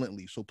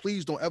excellently. So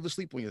please don't ever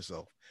sleep on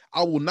yourself.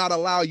 I will not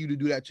allow you to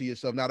do that to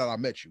yourself now that I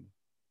met you.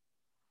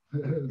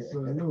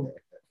 Salute.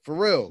 For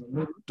real,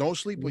 Salute. don't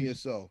sleep on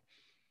yourself.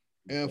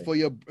 And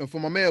for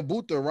my man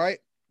Butha, right?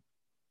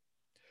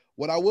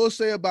 What I will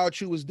say about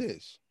you is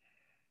this: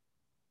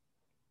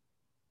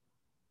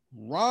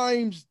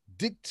 rhymes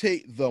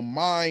dictate the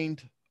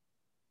mind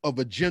of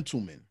a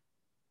gentleman.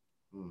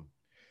 Mm,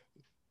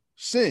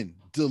 Sin,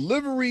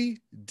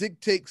 delivery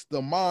dictates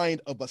the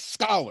mind of a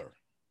scholar.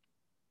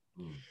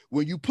 mm,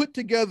 When you put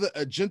together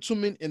a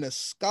gentleman and a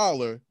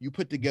scholar, you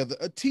put together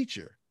a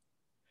teacher.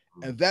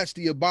 And that's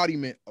the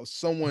embodiment of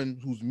someone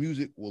whose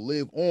music will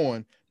live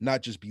on,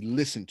 not just be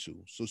listened to.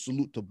 So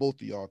salute to both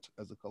of y'all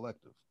as a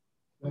collective.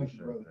 Thank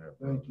you, brother.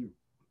 Thank you.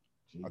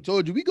 I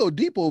told you we go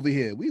deep over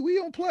here. We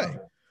don't play.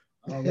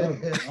 I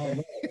love it.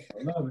 I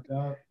love it,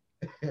 dog.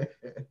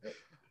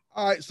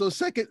 All right. So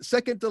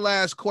second to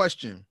last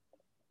question.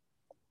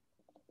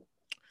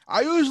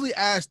 I usually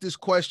ask this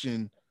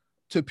question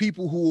to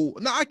people who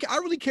I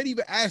really can't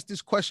even ask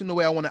this question the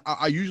way I want to.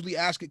 I usually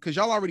ask it because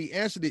y'all already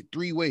answered it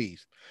 3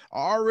 ways. I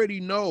already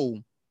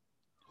know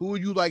who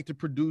you like to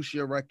produce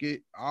your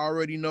record. I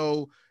already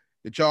know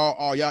that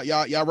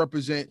y'all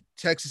represent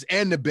Texas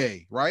and the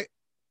Bay, right?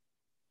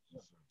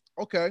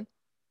 Okay.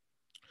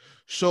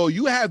 So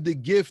you have the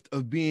gift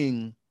of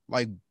being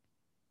like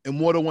in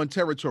more than one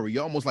territory.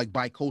 You're almost like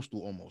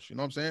bi-coastal almost. You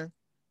know what I'm saying?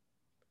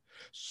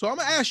 So I'm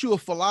gonna ask you a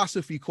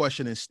philosophy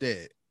question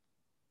instead.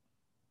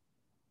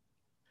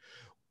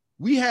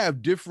 We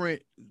have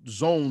different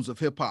zones of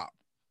hip hop: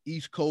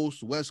 East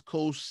Coast, West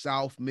Coast,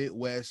 South,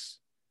 Midwest,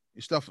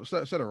 stuff,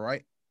 etc.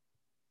 Right?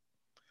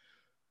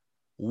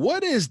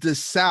 What is the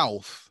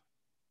South,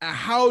 and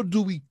how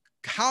do we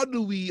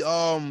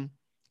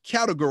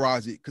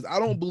categorize it, because I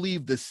don't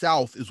believe the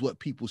South is what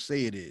people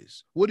say it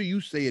is. What do you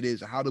say it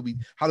is? How do we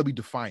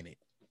define it?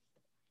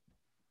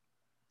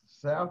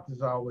 South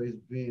has always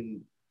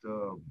been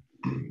the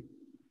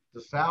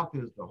South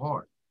is the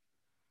heart,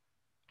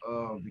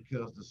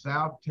 because the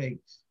South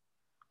takes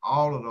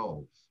all of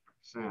those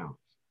sounds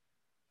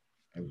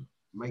and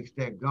makes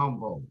that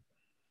gumbo.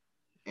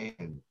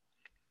 And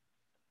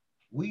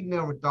we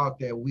never thought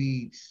that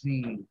we'd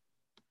see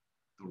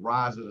the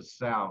rise of the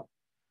South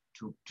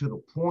to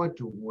the point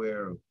to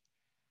where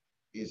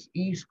it's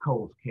East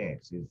Coast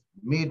cats, it's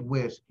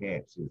Midwest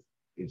cats,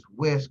 it's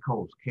West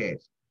Coast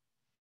cats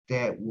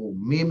that will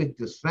mimic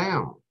the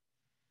sound.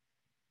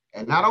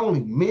 And not only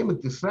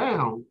mimic the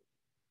sound,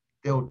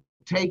 they'll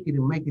take it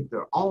and make it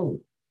their own.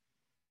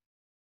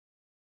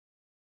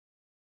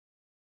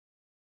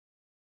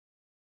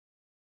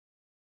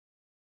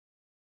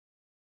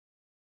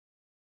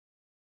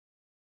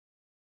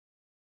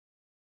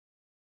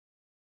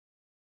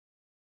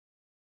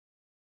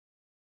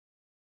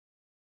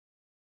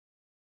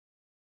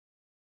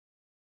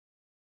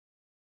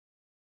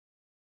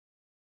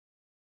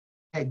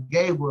 That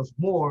gave us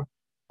more,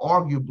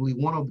 arguably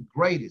one of the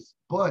greatest,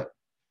 but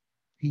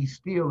he's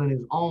still in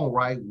his own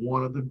right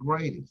one of the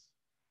greatest.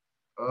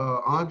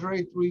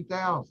 Andre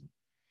 3000,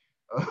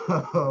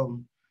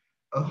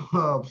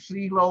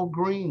 CeeLo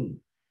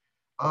Green,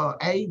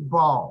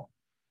 8Ball,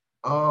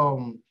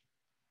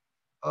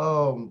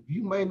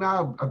 you may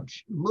not,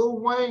 Lil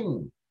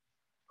Wayne.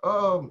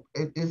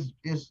 It's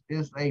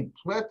a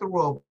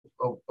plethora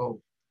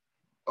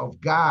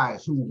of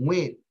guys who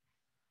went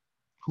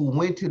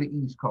to the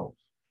East Coast,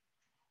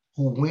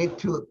 who went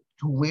to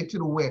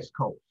the West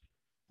Coast,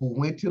 who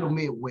went to the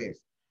Midwest,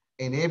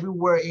 and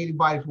everywhere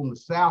anybody from the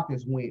South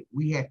has went,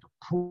 we had to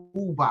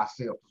prove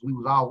ourselves. We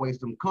was always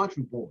them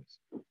country boys.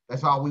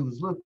 That's all we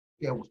was looking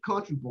at, was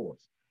country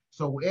boys.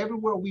 So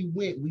everywhere we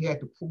went, we had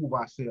to prove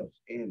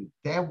ourselves, and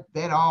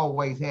that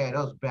always had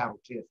us battle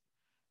tested.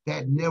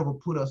 That never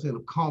put us in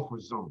a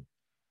comfort zone.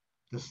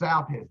 The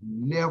South has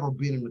never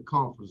been in the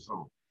comfort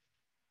zone.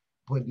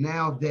 But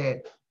now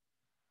that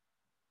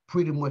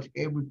pretty much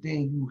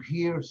everything you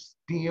hear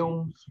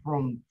stems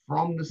from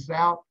the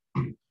South,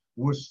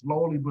 we're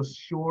slowly but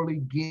surely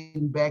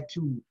getting back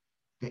to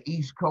the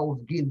East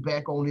Coast, getting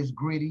back on this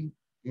gritty,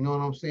 you know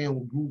what I'm saying,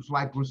 with groups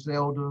like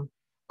Griselda,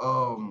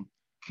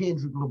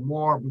 Kendrick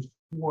Lamar.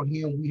 Before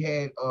him, we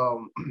had,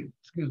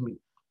 excuse me,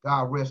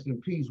 God rest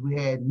in peace, we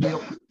had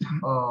Nip.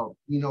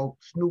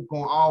 Snoop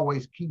gonna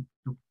always keep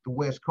the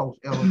West Coast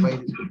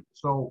elevated.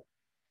 So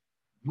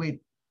with,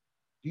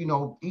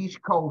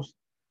 East Coast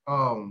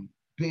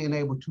being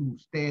able to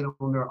stand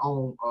on their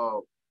own,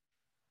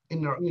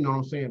 in their,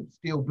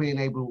 still being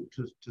able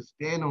to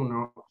stand on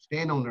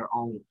their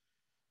own.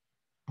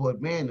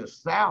 But man, the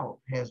South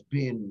has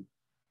been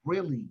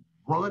really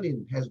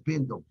has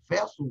been the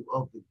vessel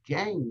of the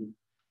game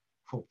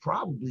for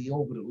probably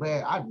over the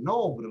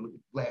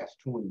last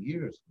 20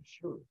 years,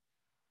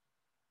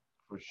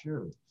 for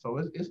sure. So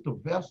it's the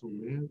vessel,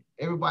 man.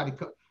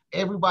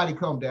 Everybody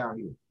come down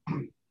here.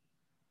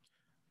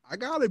 I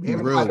gotta be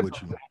real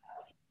with you.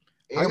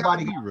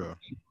 Everybody be real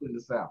in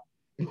the South.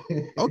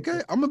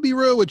 Okay, I'm gonna be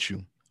real with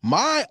you.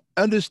 My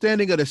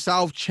understanding of the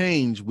South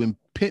changed when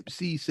Pimp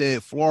C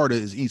said Florida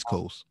is East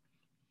Coast.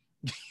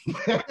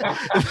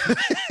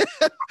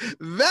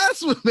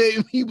 That's what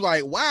made me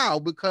like, wow,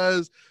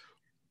 because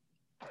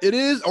it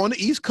is on the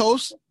East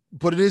Coast,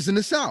 but it is in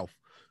the South.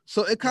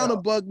 So it kind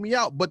of bugged me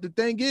out. But the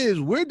thing is,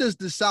 where does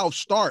the South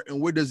start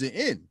and where does it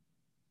end?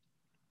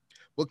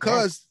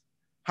 Because,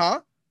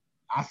 I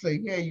say,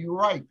 yeah, you're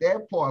right,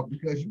 that part,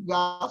 because you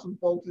got some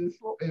folks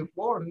in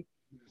Florida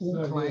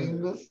who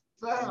claim the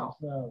South.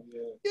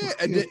 Yeah,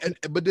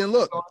 but then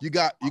look, you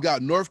got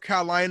North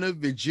Carolina,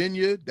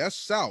 Virginia, that's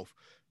South.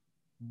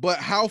 But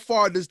how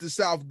far does the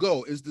South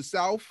go? Is the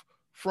South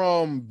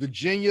from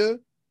Virginia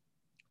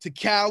to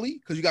Cali,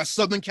 because you got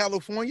Southern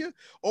California,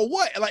 or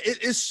what? Like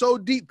it's so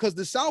deep, because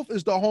the South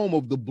is the home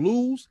of the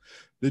blues,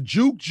 the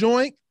juke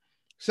joint.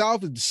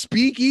 South is the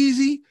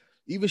speakeasy.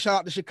 Even shout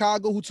out to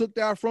Chicago, who took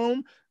that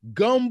from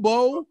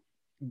gumbo,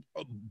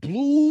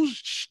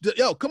 blues.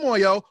 Yo, come on,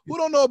 yo. Who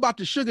don't know about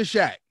the Sugar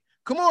Shack?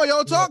 Come on,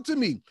 yo, talk to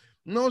me.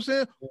 You know what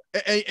I'm saying?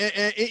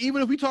 And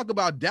even if we talk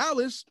about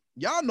Dallas,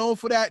 y'all know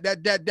for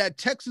that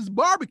Texas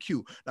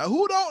barbecue. Now,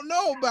 who don't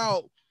know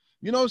about,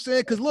 you know what I'm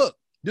saying? Because look,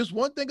 there's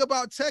one thing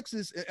about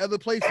Texas and other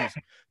places.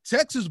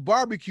 Texas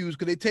barbecues,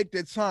 because they take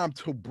their time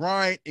to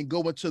brine and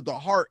go into the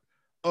heart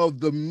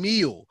of the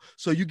meal.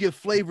 So you get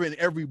flavor in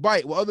every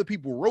bite, while other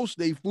people roast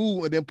their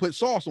food and then put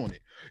sauce on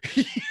it.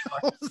 You know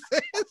what I'm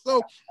saying?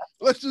 So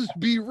let's just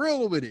be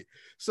real with it.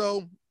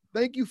 So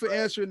thank you for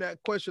answering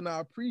that question. I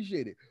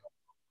appreciate it.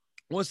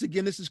 Once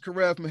again, this is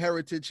Karev from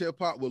Heritage Hip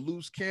Hop with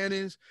Loose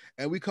Cannons,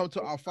 and we come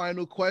to our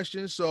final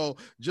question. So,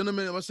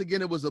 gentlemen, once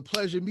again, it was a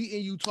pleasure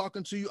meeting you,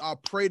 talking to you. I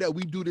pray that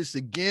we do this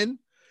again.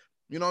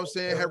 You know what I'm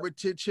saying?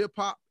 Heritage Hip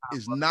Hop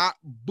is not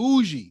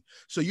bougie.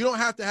 So you don't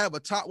have to have a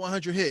top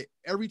 100 hit.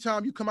 Every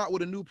time you come out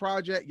with a new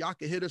project, y'all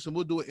can hit us and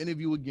we'll do an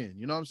interview again.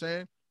 You know what I'm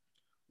saying?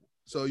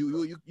 So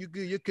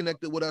you're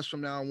connected with us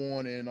from now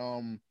on,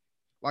 and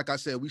like I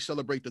said, we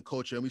celebrate the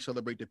culture and we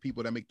celebrate the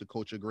people that make the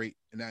culture great,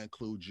 and that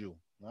includes you.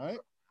 All right.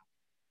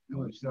 And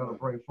we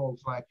celebrate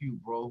folks like you,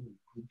 bro,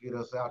 who get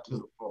us out to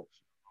the folks.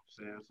 You know what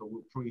I'm saying? So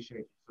we appreciate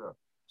you, sir.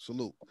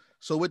 Salute.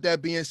 So with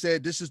that being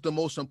said, this is the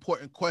most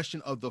important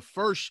question of the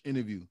first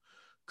interview.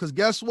 Because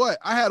guess what?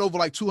 I had over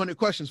like 200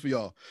 questions for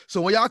y'all.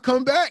 So when y'all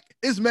come back,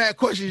 it's mad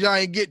questions y'all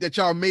ain't get that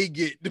y'all may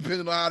get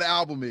depending on how the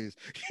album is.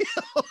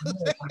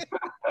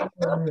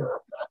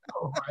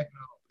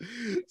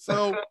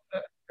 So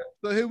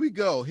here we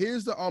go.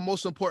 Here's the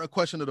most important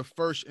question of the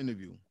first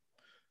interview.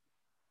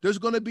 There's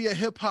going to be a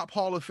hip hop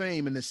Hall of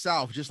Fame in the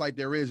South, just like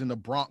there is in the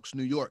Bronx,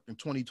 New York in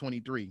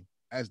 2023,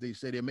 as they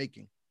say they're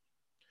making.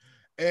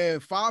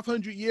 And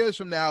 500 years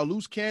from now,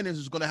 Loose Cannons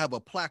is going to have a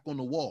plaque on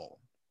the wall.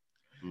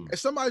 And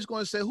somebody's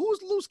going to say,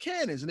 who's Loose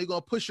Cannons? And they're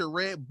going to push a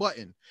red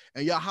button,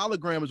 and your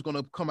hologram is going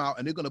to come out,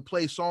 and they're going to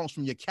play songs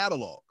from your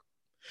catalog.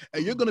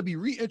 And you're going to be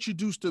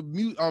reintroduced to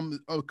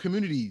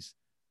communities,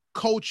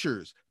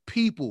 cultures,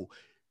 people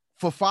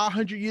for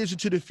 500 years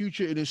into the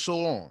future, and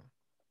so on.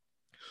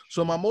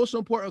 So my most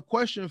important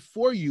question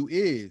for you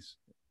is,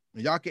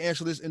 and y'all can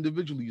answer this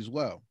individually as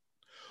well,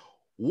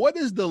 what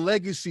is the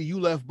legacy you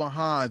left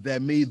behind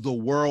that made the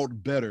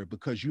world better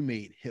because you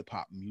made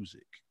hip-hop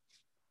music?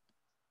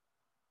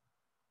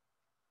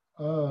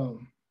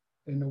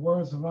 In the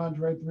words of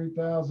Andre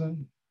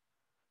 3000,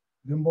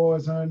 them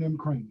boys earned them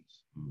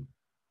creams.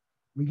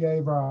 We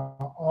gave our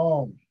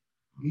all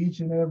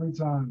each and every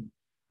time.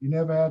 You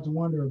never had to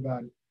wonder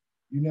about it.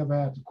 You never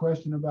had to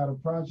question about a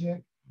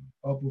project,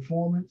 a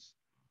performance,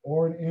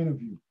 or an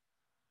interview.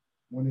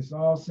 When it's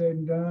all said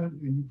and done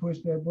and you push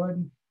that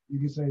button, you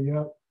can say,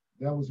 yep,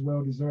 that was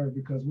well deserved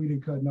because we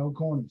didn't cut no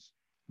corners.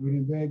 We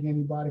didn't beg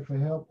anybody for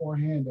help or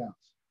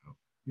handouts.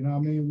 You know what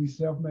I mean? We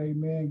self-made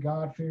men,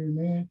 God-fearing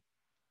men.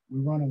 We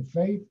run on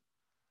faith,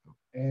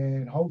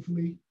 and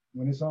hopefully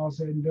when it's all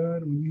said and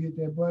done, when you hit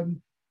that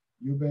button,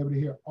 you'll be able to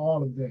hear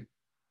all of that.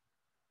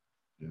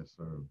 Yes,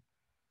 sir.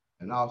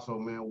 And also,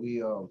 man,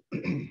 we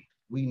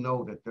we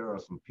know that there are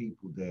some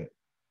people that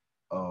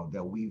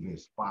that we've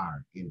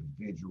inspired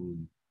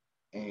individually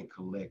and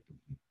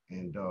collectively,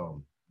 and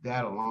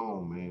that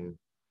alone, man.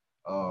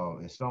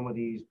 And some of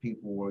these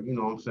people were, you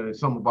know what I'm saying,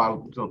 some of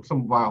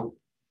our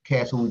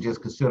cats who we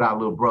just consider our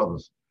little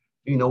brothers.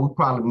 You know, we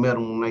probably met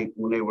them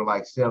when they were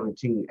like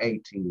 17,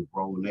 18,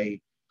 bro. And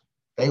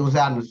they was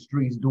out in the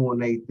streets doing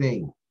their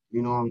thing.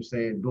 You know what I'm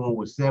saying? Doing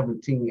what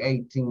 17,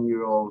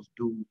 18-year-olds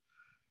do.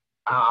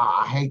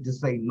 I hate to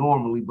say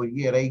normally, but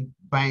yeah, they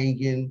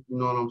banging, you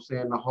know what I'm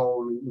saying? The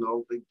whole, you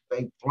know,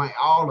 they playing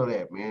all of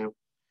that, man.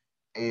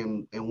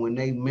 And when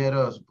they met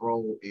us,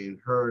 bro, and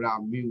heard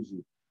our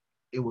music,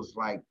 it was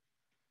like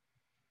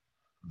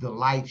the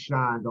light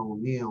shined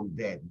on them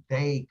that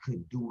they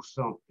could do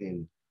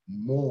something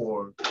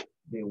more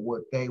than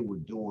what they were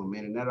doing,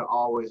 man. And that'll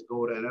always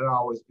go there. That'll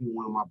always be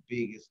one of my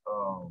biggest,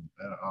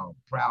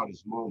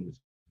 proudest moments,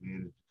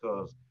 man,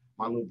 because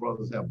my little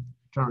brothers have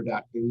turned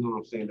out, you know what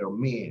I'm saying, they're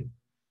men,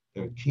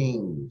 they're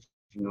kings,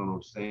 you know what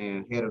I'm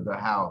saying, head of the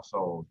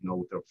household, you know,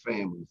 with their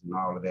families and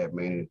all of that,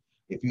 man. And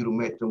if you'd have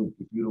met them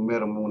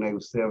when they were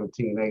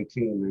 17,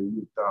 18, and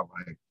you thought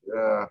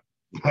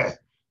like,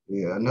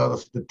 yeah, another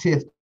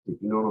statistic, you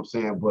know what I'm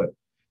saying? But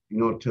you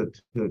know,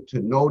 to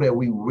know that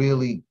we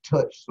really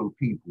touched some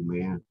people,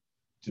 man,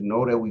 to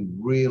know that we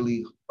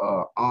really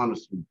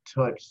honestly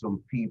touched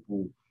some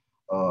people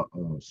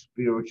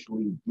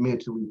spiritually,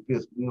 mentally,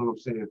 physically, you know what I'm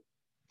saying?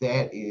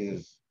 That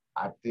is,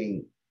 I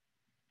think,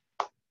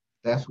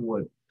 that's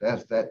the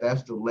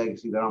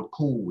legacy that I'm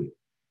cool with.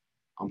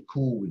 I'm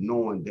cool with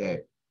knowing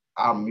that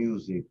our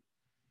music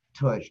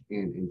touched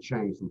and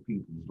changed some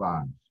people's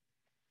lives.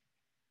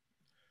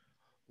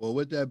 Well,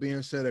 with that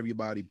being said,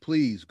 everybody,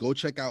 please go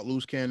check out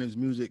Loose Cannons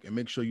music and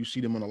make sure you see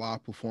them on a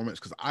live performance,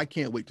 because I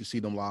can't wait to see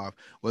them live.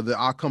 Whether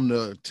I come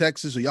to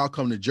Texas or y'all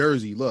come to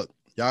Jersey, look,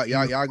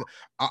 y'all,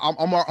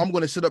 I'm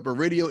going to set up a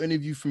radio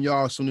interview from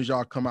y'all as soon as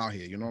y'all come out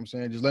here. You know what I'm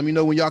saying? Just let me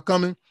know when y'all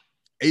coming.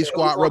 A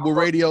Squad Rebel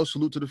Radio,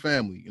 salute to the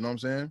family. You know what I'm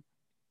saying?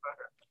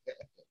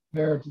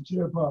 Heritage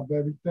Hip Hop,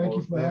 baby. Thank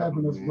you for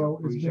having us, bro.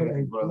 It's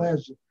been a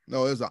pleasure.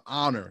 No, it was an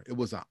honor. It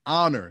was an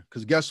honor.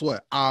 Because guess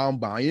what? I'm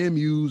buying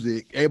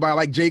music. Everybody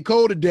like J.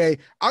 Cole today.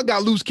 I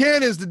got Loose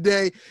Cannons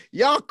today.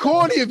 Y'all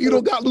corny if you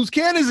don't got Loose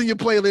Cannons in your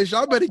playlist.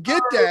 Y'all better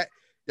get that.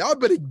 Y'all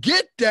better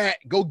get that.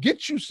 Go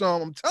get you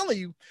some. I'm telling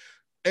you.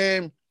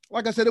 And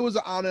like I said, it was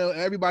an honor.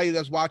 Everybody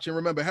that's watching,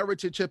 remember,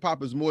 Heritage Hip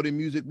Hop is more than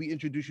music. We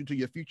introduce you to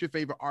your future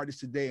favorite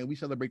artists today, and we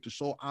celebrate the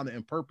soul, honor,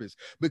 and purpose.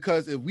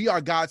 Because if we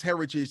are God's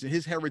heritage, and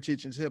his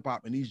heritage is hip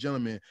hop, and these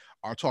gentlemen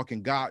are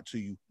talking God to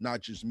you,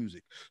 not just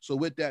music. So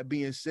with that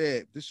being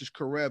said, this is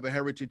Karev of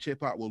Heritage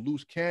Hip Hop with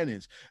Loose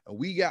Cannons, and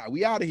we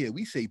out of here.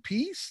 We say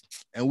peace,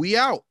 and we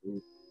out.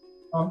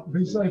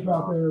 Be safe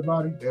out there,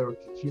 everybody.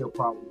 Heritage Hip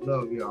Hop, we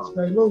love y'all.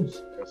 Stay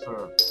loose. Yes,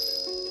 sir.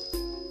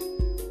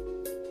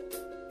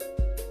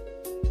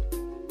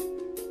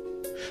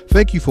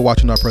 Thank you for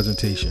watching our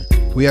presentation.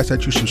 We ask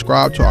that you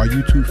subscribe to our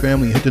YouTube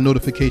family and hit the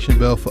notification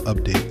bell for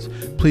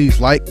updates. Please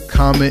like,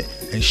 comment,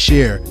 and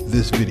share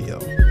this video.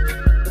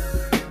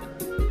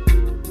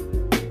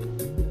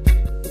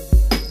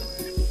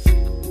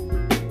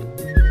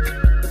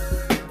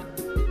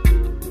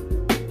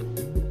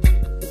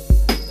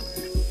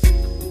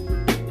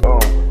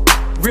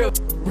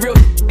 Real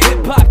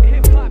hip hop,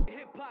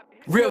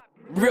 real